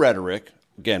her rhetoric,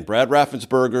 again, Brad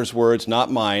Raffensperger's words,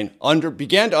 not mine,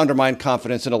 began to undermine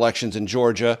confidence in elections in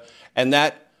Georgia. And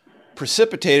that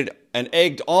precipitated and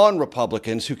egged on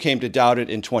Republicans who came to doubt it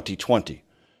in 2020.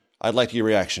 I'd like your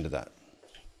reaction to that.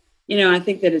 I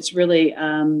think that it's really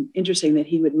interesting that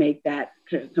he would make that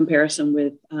comparison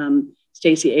with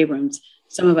Stacey Abrams.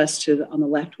 Some of us on the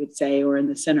left would say, or in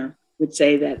the center, would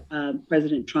say that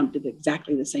President Trump did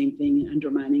exactly the same thing in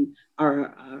undermining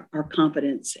our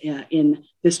confidence in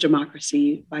this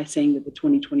democracy by saying that the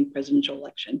 2020 presidential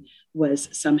election was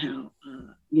somehow,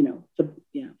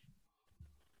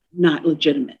 not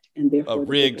legitimate and therefore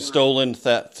rigged, stolen,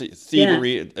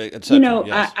 thievery, etc.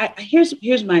 Yes.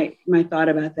 Here's my thought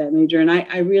about that, Major, and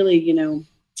I really,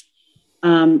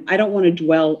 I don't want to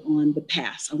dwell on the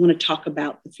past. I want to talk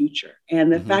about the future.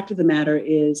 And the fact of the matter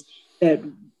is that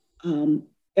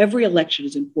every election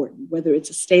is important, whether it's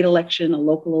a state election, a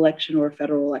local election, or a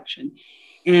federal election.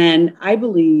 And I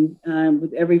believe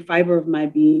with every fiber of my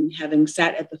being, having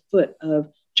sat at the foot of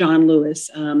John Lewis,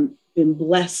 been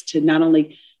blessed to not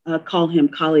only call him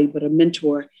colleague, but a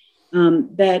mentor,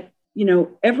 that,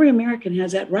 every American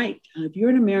has that right. If you're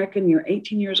an American, you're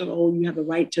 18 years old, you have the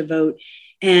right to vote.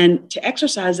 And to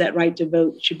exercise that right to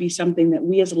vote should be something that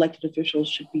we as elected officials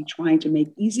should be trying to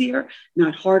make easier,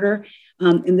 not harder.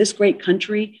 In this great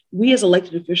country, we as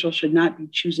elected officials should not be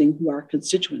choosing who our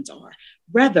constituents are.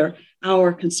 Rather,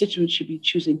 our constituents should be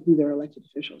choosing who their elected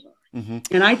officials are. Mm-hmm.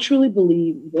 And I truly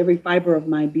believe with every fiber of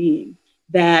my being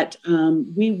that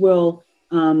we will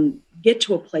get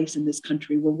to a place in this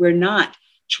country where we're not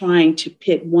trying to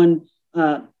pit one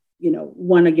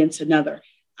against another.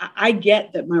 I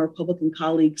get that my Republican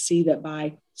colleagues see that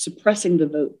by suppressing the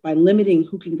vote, by limiting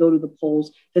who can go to the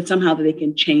polls, that somehow that they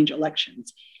can change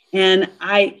elections. And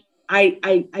I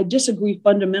disagree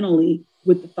fundamentally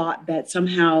with the thought that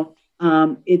somehow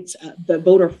it's the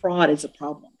voter fraud is a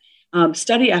problem.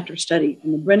 Study after study,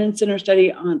 from the Brennan Center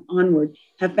study onward,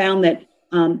 have found that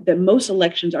that most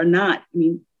elections are not. I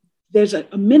mean, there's a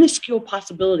minuscule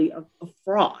possibility of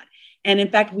fraud, and in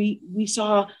fact, we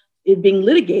saw it being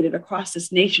litigated across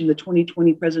this nation, the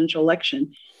 2020 presidential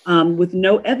election, with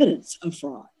no evidence of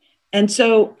fraud. And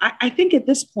so I think at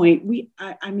this point,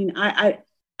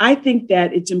 I think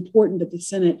that it's important that the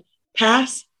Senate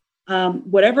pass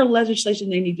whatever legislation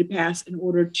they need to pass in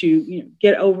order to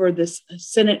get over this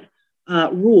Senate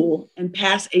rule and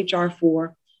pass H.R.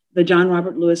 4, the John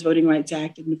Robert Lewis Voting Rights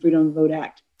Act and the Freedom to Vote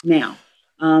Act now.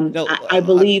 I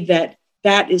believe that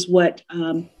is what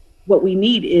we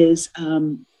need is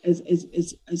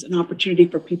an opportunity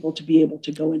for people to be able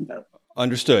to go and vote.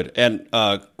 Understood. And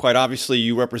quite obviously,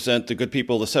 you represent the good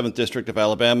people of the 7th District of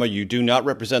Alabama. You do not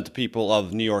represent the people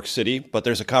of New York City, but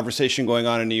there's a conversation going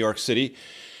on in New York City.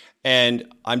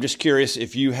 And I'm just curious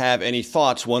if you have any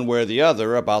thoughts one way or the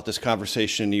other about this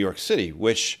conversation in New York City,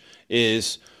 which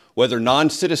is whether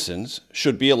non-citizens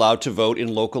should be allowed to vote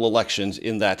in local elections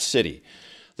in that city.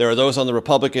 There are those on the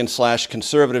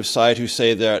Republican/conservative side who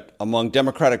say that among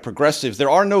Democratic progressives, there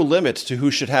are no limits to who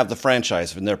should have the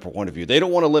franchise from their point of view. They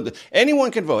don't want to limit.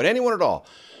 Anyone can vote, anyone at all.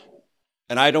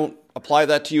 And I don't apply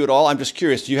that to you at all. I'm just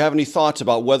curious, do you have any thoughts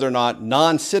about whether or not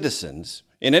non-citizens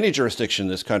in any jurisdiction in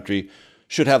this country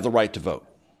should have the right to vote?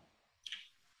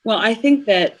 Well, I think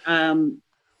that, I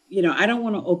don't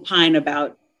want to opine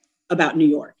about New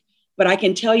York, but I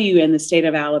can tell you in the state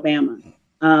of Alabama,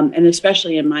 and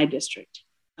especially in my district,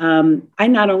 I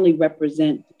not only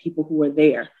represent the people who are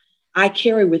there, I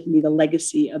carry with me the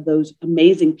legacy of those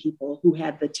amazing people who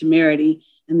had the temerity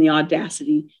and the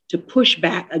audacity to push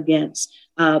back against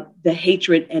the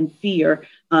hatred and fear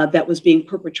that was being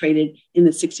perpetrated in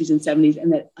the 60s and 70s,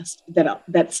 and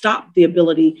that stopped the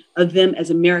ability of them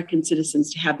as American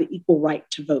citizens to have the equal right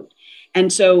to vote.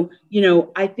 And so,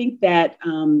 I think that,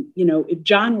 if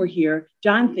John were here,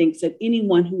 John thinks that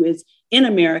anyone who is in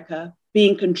America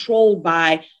being controlled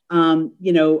by,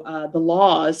 the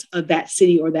laws of that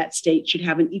city or that state should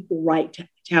have an equal right to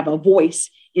have a voice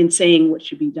in saying what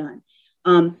should be done.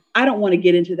 I don't want to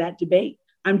get into that debate.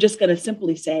 I'm just going to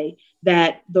simply say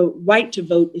that the right to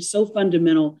vote is so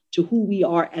fundamental to who we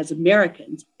are as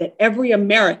Americans that every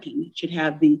American should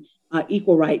have the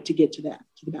equal right to get to the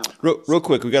ballot. Real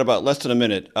quick, we got about less than a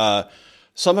minute.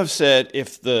 Some have said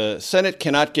if the Senate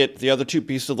cannot get the other two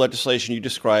pieces of legislation you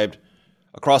described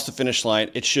across the finish line,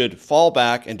 it should fall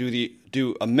back and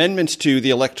do amendments to the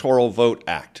Electoral Vote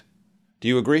Act. Do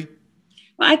you agree?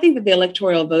 Well, I think that the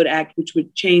Electoral Vote Act, which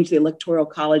would change the Electoral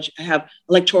College, have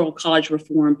Electoral College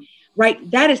reform, right?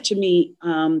 That is to me,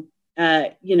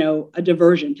 a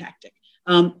diversion tactic.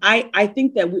 I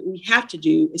think that what we have to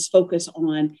do is focus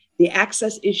on the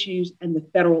access issues and the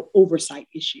federal oversight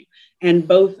issue. And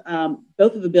both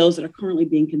of the bills that are currently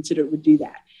being considered would do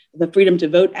that. The Freedom to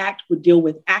Vote Act would deal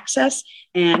with access,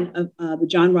 and the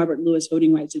John Robert Lewis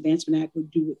Voting Rights Advancement Act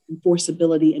would do with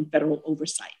enforceability and federal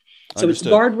oversight. So Understood.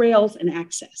 It's guardrails and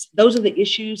access. Those are the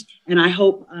issues, and I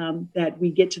hope that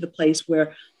we get to the place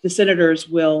where the senators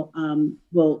will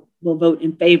vote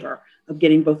in favor of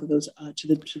getting both of those to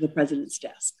the president's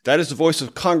desk. That is the voice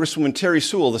of Congresswoman Terry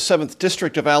Sewell, the 7th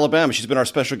District of Alabama. She's been our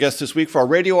special guest this week. For our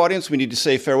radio audience, we need to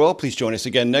say farewell. Please join us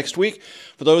again next week.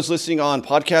 For those listening on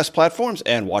podcast platforms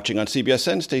and watching on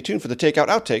CBSN, stay tuned for the Takeout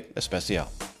Outtake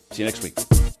Especial. See you next week.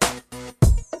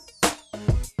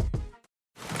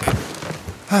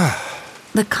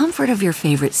 The comfort of your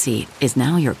favorite seat is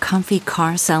now your comfy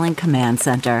car selling command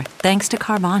center, thanks to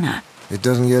Carvana. It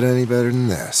doesn't get any better than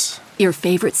this. Your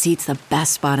favorite seat's the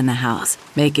best spot in the house.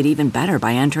 Make it even better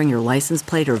by entering your license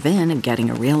plate or VIN and getting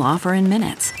a real offer in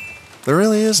minutes. There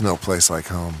really is no place like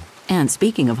home. And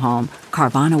speaking of home,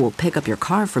 Carvana will pick up your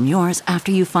car from yours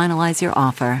after you finalize your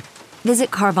offer.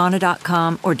 Visit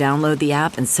Carvana.com or download the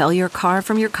app and sell your car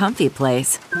from your comfy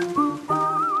place.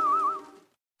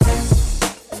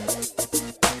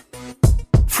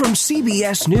 From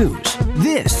CBS News,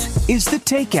 this is The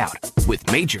Takeout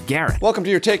with Major Garrett. Welcome to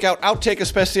your Takeout Outtake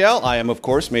Especial. I am, of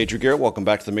course, Major Garrett. Welcome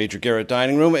back to the Major Garrett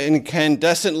Dining Room.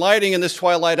 Incandescent lighting in this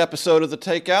twilight episode of The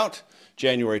Takeout.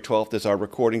 January 12th is our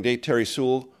recording date. Terry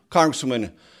Sewell,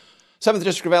 Congresswoman, 7th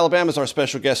District of Alabama, is our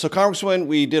special guest. So, Congresswoman,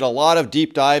 we did a lot of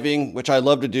deep diving, which I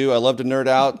love to do. I love to nerd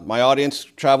out. My audience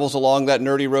travels along that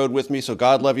nerdy road with me. So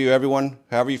God love you, everyone.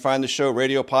 However you find the show,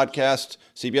 radio, podcast,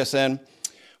 CBSN.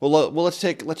 Well, let's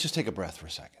just take a breath for a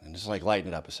second and just lighten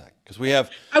it up a second, because we have.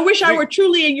 I wish I were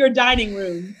truly in your dining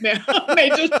room,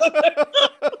 Major.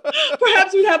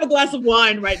 Perhaps we'd have a glass of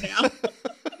wine right now.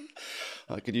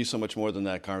 I could use so much more than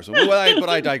that, Congressman. But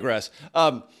I digress.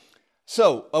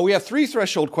 So we have 3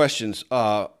 threshold questions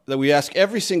that we ask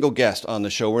every single guest on the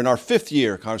show. We're in our 5th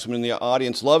year, Congressman, and the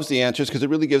audience loves the answers because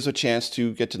it really gives a chance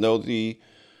to get to know the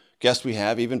guest we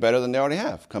have even better than they already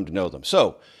have come to know them.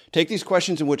 So take these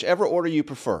questions in whichever order you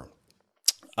prefer.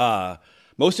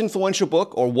 Most influential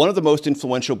book, or one of the most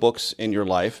influential books in your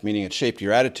life, meaning it shaped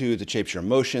your attitudes, it shapes your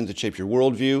emotions, it shaped your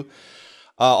worldview.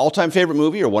 All-time favorite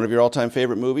movie, or one of your all-time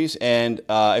favorite movies. And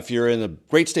if you're in the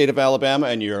great state of Alabama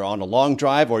and you're on a long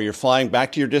drive, or you're flying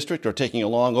back to your district or taking a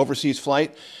long overseas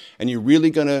flight, and you're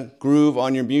really going to groove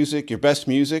on your music, your best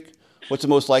music, what's it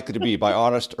most likely to be, by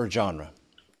artist or genre?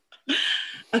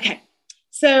 Okay.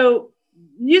 So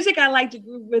music I like to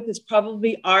groove with is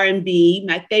probably R&B.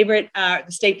 My favorite, the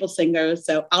staple singers.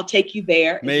 So I'll Take You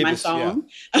There is Mavis, my song.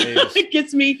 Yeah. It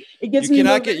gets me. You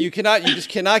just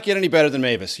cannot get any better than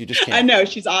Mavis. You just can't. I know,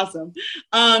 she's awesome.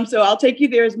 So I'll Take You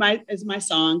There is my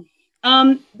song.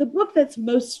 The book that's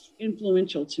most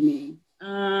influential to me.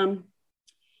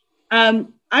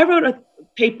 I wrote a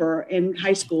paper in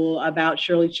high school about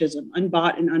Shirley Chisholm.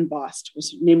 Unbought and Unbossed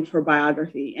was the name of her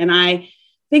biography. And I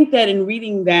think that in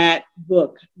reading that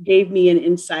book gave me an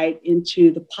insight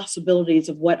into the possibilities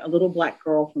of what a little Black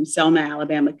girl from Selma,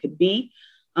 Alabama could be.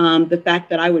 The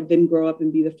fact that I would then grow up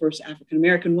and be the first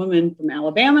African-American woman from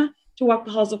Alabama to walk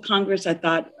the halls of Congress, I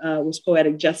thought was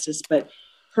poetic justice, but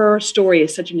her story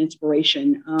is such an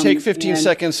inspiration. Take 15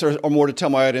 seconds or more to tell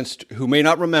my audience who may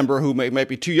not remember, who might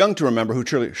be too young to remember, who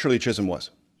Shirley Chisholm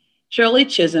was. Shirley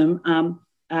Chisholm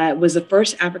was the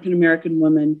first African-American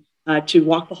woman to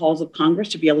walk the halls of Congress,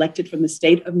 to be elected from the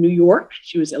state of New York.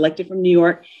 She was elected from New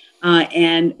York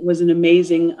and was an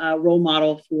amazing role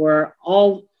model for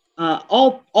all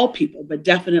people, but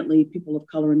definitely people of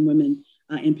color and women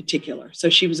in particular. So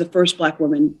she was the first Black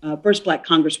woman, first Black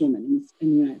Congresswoman in the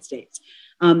United States.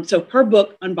 So her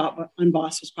book,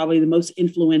 Unbossed, was probably the most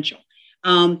influential.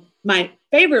 My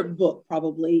favorite book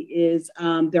probably is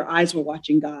Their Eyes Were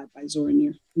Watching God by Zora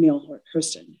Neale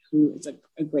Hurston, who is a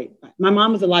great, my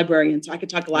mom was a librarian, so I could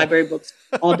talk library books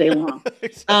all day long.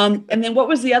 Exactly. And then what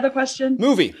was the other question?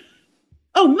 Movie.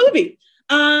 Oh, movie.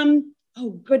 Oh,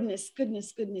 goodness. I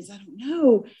don't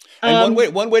know. And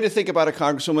one way to think about a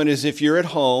congresswoman is if you're at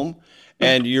home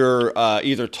and you're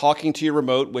either talking to your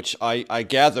remote, which I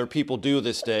gather people do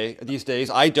these days.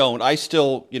 I don't. I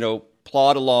still,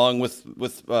 plod along with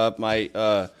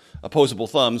my opposable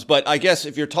thumbs. But I guess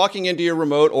if you're talking into your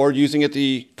remote or using it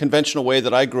the conventional way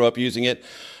that I grew up using it,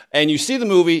 and you see the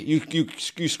movie, you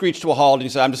screech to a halt and you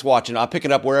say, I'm just watching. I'll pick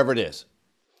it up wherever it is.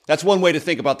 That's one way to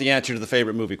think about the answer to the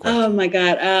favorite movie question. Oh, my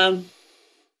God.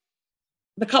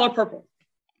 The Color Purple.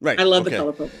 Right. I love The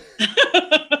Color Purple.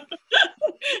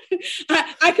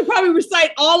 I could probably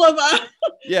recite all of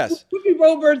yes. Whoopi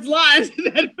Goldberg's lines in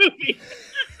that movie.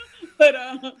 But,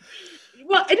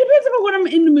 well, it depends on what I'm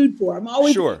in the mood for. I'm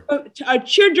always sure. a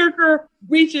tearjerker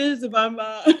breaches if I'm...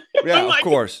 yeah, of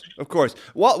course.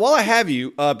 While I have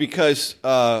you, because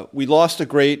we lost a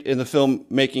great in the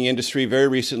filmmaking industry very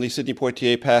recently. Sidney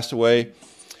Poitier passed away.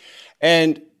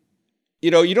 And,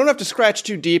 you don't have to scratch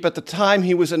too deep. At the time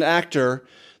he was an actor,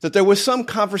 that there was some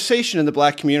conversation in the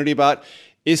Black community about,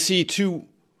 is he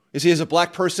as a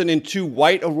Black person in too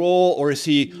white a role, or is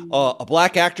he a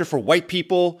Black actor for white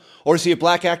people, or is he a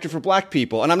Black actor for Black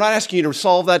people? And I'm not asking you to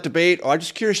solve that debate. I'm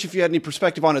just curious if you had any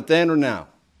perspective on it then or now.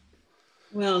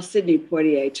 Well, Sidney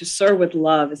Poitier, To Sir with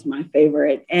Love is my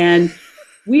favorite. And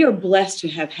we are blessed to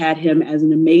have had him as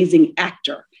an amazing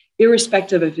actor,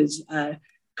 irrespective of his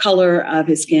color of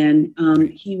his skin.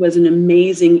 He was an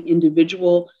amazing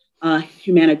individual,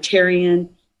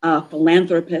 humanitarian,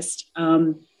 philanthropist,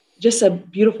 just a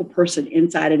beautiful person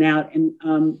inside and out.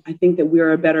 And I think that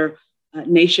we're a better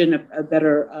nation,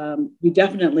 we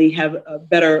definitely have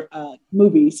better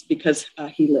movies because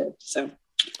he lived. So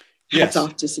hats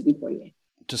off to Sidney Poitier.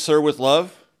 To Sir with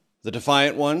Love, The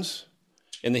Defiant Ones,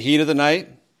 In the Heat of the Night,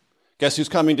 Guess Who's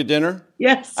Coming to Dinner?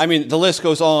 Yes. I mean, the list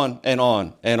goes on and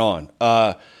on and on.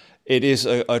 It is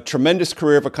a tremendous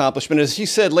career of accomplishment. As he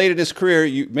said late in his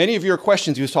career, many of your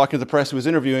questions he was talking to the press he was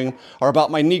interviewing are about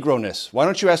my Negro-ness. Why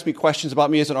don't you ask me questions about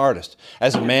me as an artist,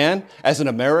 as a man, as an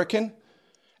American,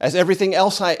 as everything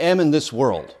else I am in this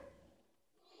world?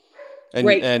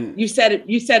 Great. And you said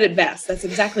it best. That's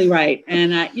exactly right.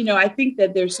 And I think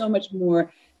that there's so much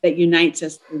more that unites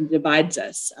us than divides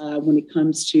us when it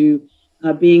comes to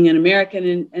being an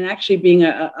American and actually being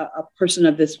a person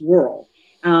of this world.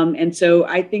 And so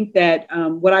I think that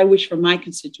what I wish for my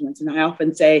constituents, and I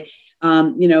often say,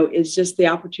 is just the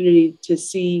opportunity to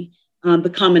see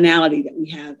the commonality that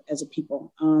we have as a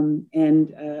people.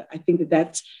 And I think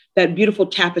that beautiful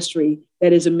tapestry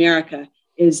that is America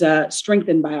is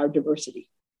strengthened by our diversity.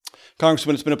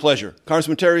 Congressman, it's been a pleasure.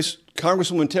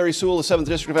 Congresswoman Terri Sewell, the 7th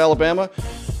District of Alabama,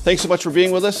 thanks so much for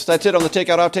being with us. That's it on the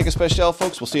Takeout Outtake Special,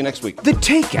 folks. We'll see you next week. The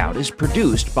Takeout is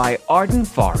produced by Arden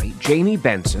Farhi, Jamie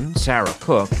Benson, Sarah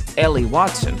Cook, Ellie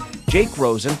Watson, Jake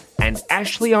Rosen, and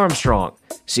Ashley Armstrong.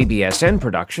 CBSN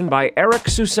production by Eric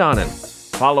Susanen.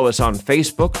 Follow us on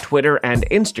Facebook, Twitter, and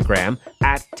Instagram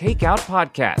at Takeout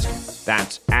Podcast.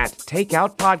 That's at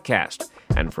Takeout Podcast.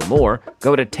 And for more,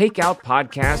 go to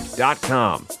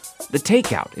takeoutpodcast.com. The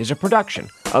Takeout is a production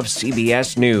of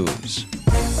CBS News.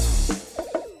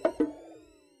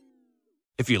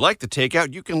 If you like The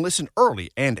Takeout, you can listen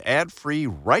early and ad-free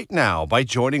right now by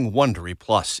joining Wondery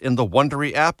Plus in the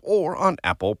Wondery app or on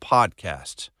Apple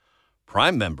Podcasts.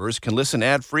 Prime members can listen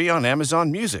ad-free on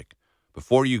Amazon Music.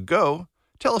 Before you go,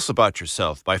 tell us about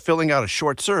yourself by filling out a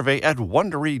short survey at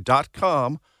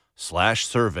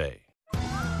Wondery.com/survey.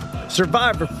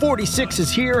 Survivor 46 is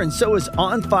here, and so is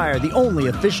On Fire, the only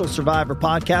official Survivor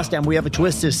podcast, and we have a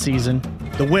twist this season.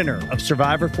 The winner of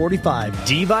Survivor 45,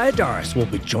 Dee Valladares, will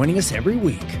be joining us every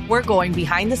week. We're going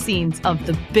behind the scenes of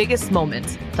the biggest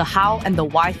moments, the how and the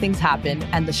why things happen,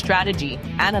 and the strategy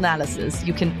and analysis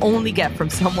you can only get from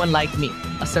someone like me,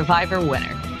 a Survivor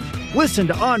winner. Listen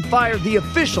to On Fire, the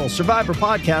official Survivor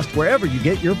podcast, wherever you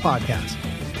get your podcasts.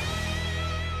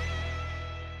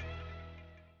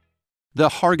 The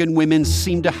Hargan women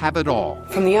seem to have it all.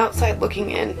 From the outside looking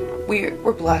in, we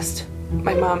were blessed.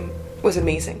 My mom was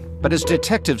amazing. But as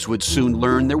detectives would soon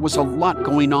learn, there was a lot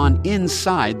going on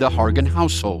inside the Hargan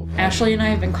household. Ashley and I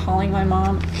have been calling my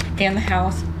mom and the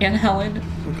house and Helen.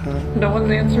 Okay. No one's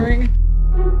answering.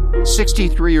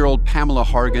 63-year-old Pamela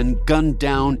Hargan gunned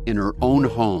down in her own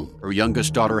home. Her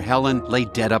youngest daughter, Helen, lay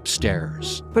dead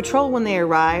upstairs. Patrol, when they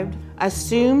arrived,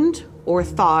 assumed or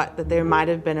thought that there might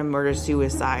have been a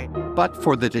murder-suicide. But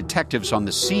for the detectives on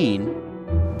the scene,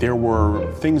 there were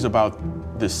things about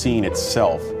the scene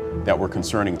itself that were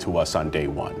concerning to us on day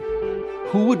one.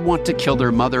 Who would want to kill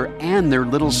their mother and their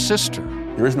little sister?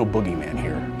 There is no boogeyman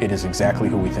here. It is exactly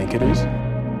who we think it is.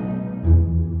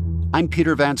 I'm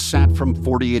Peter Van Sant from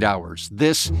 48 Hours.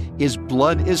 This is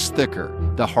Blood is Thicker,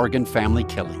 the Hargan family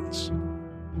killings.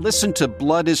 Listen to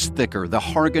Blood is Thicker, the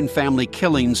Hargan family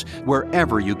killings,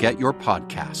 wherever you get your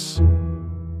podcasts.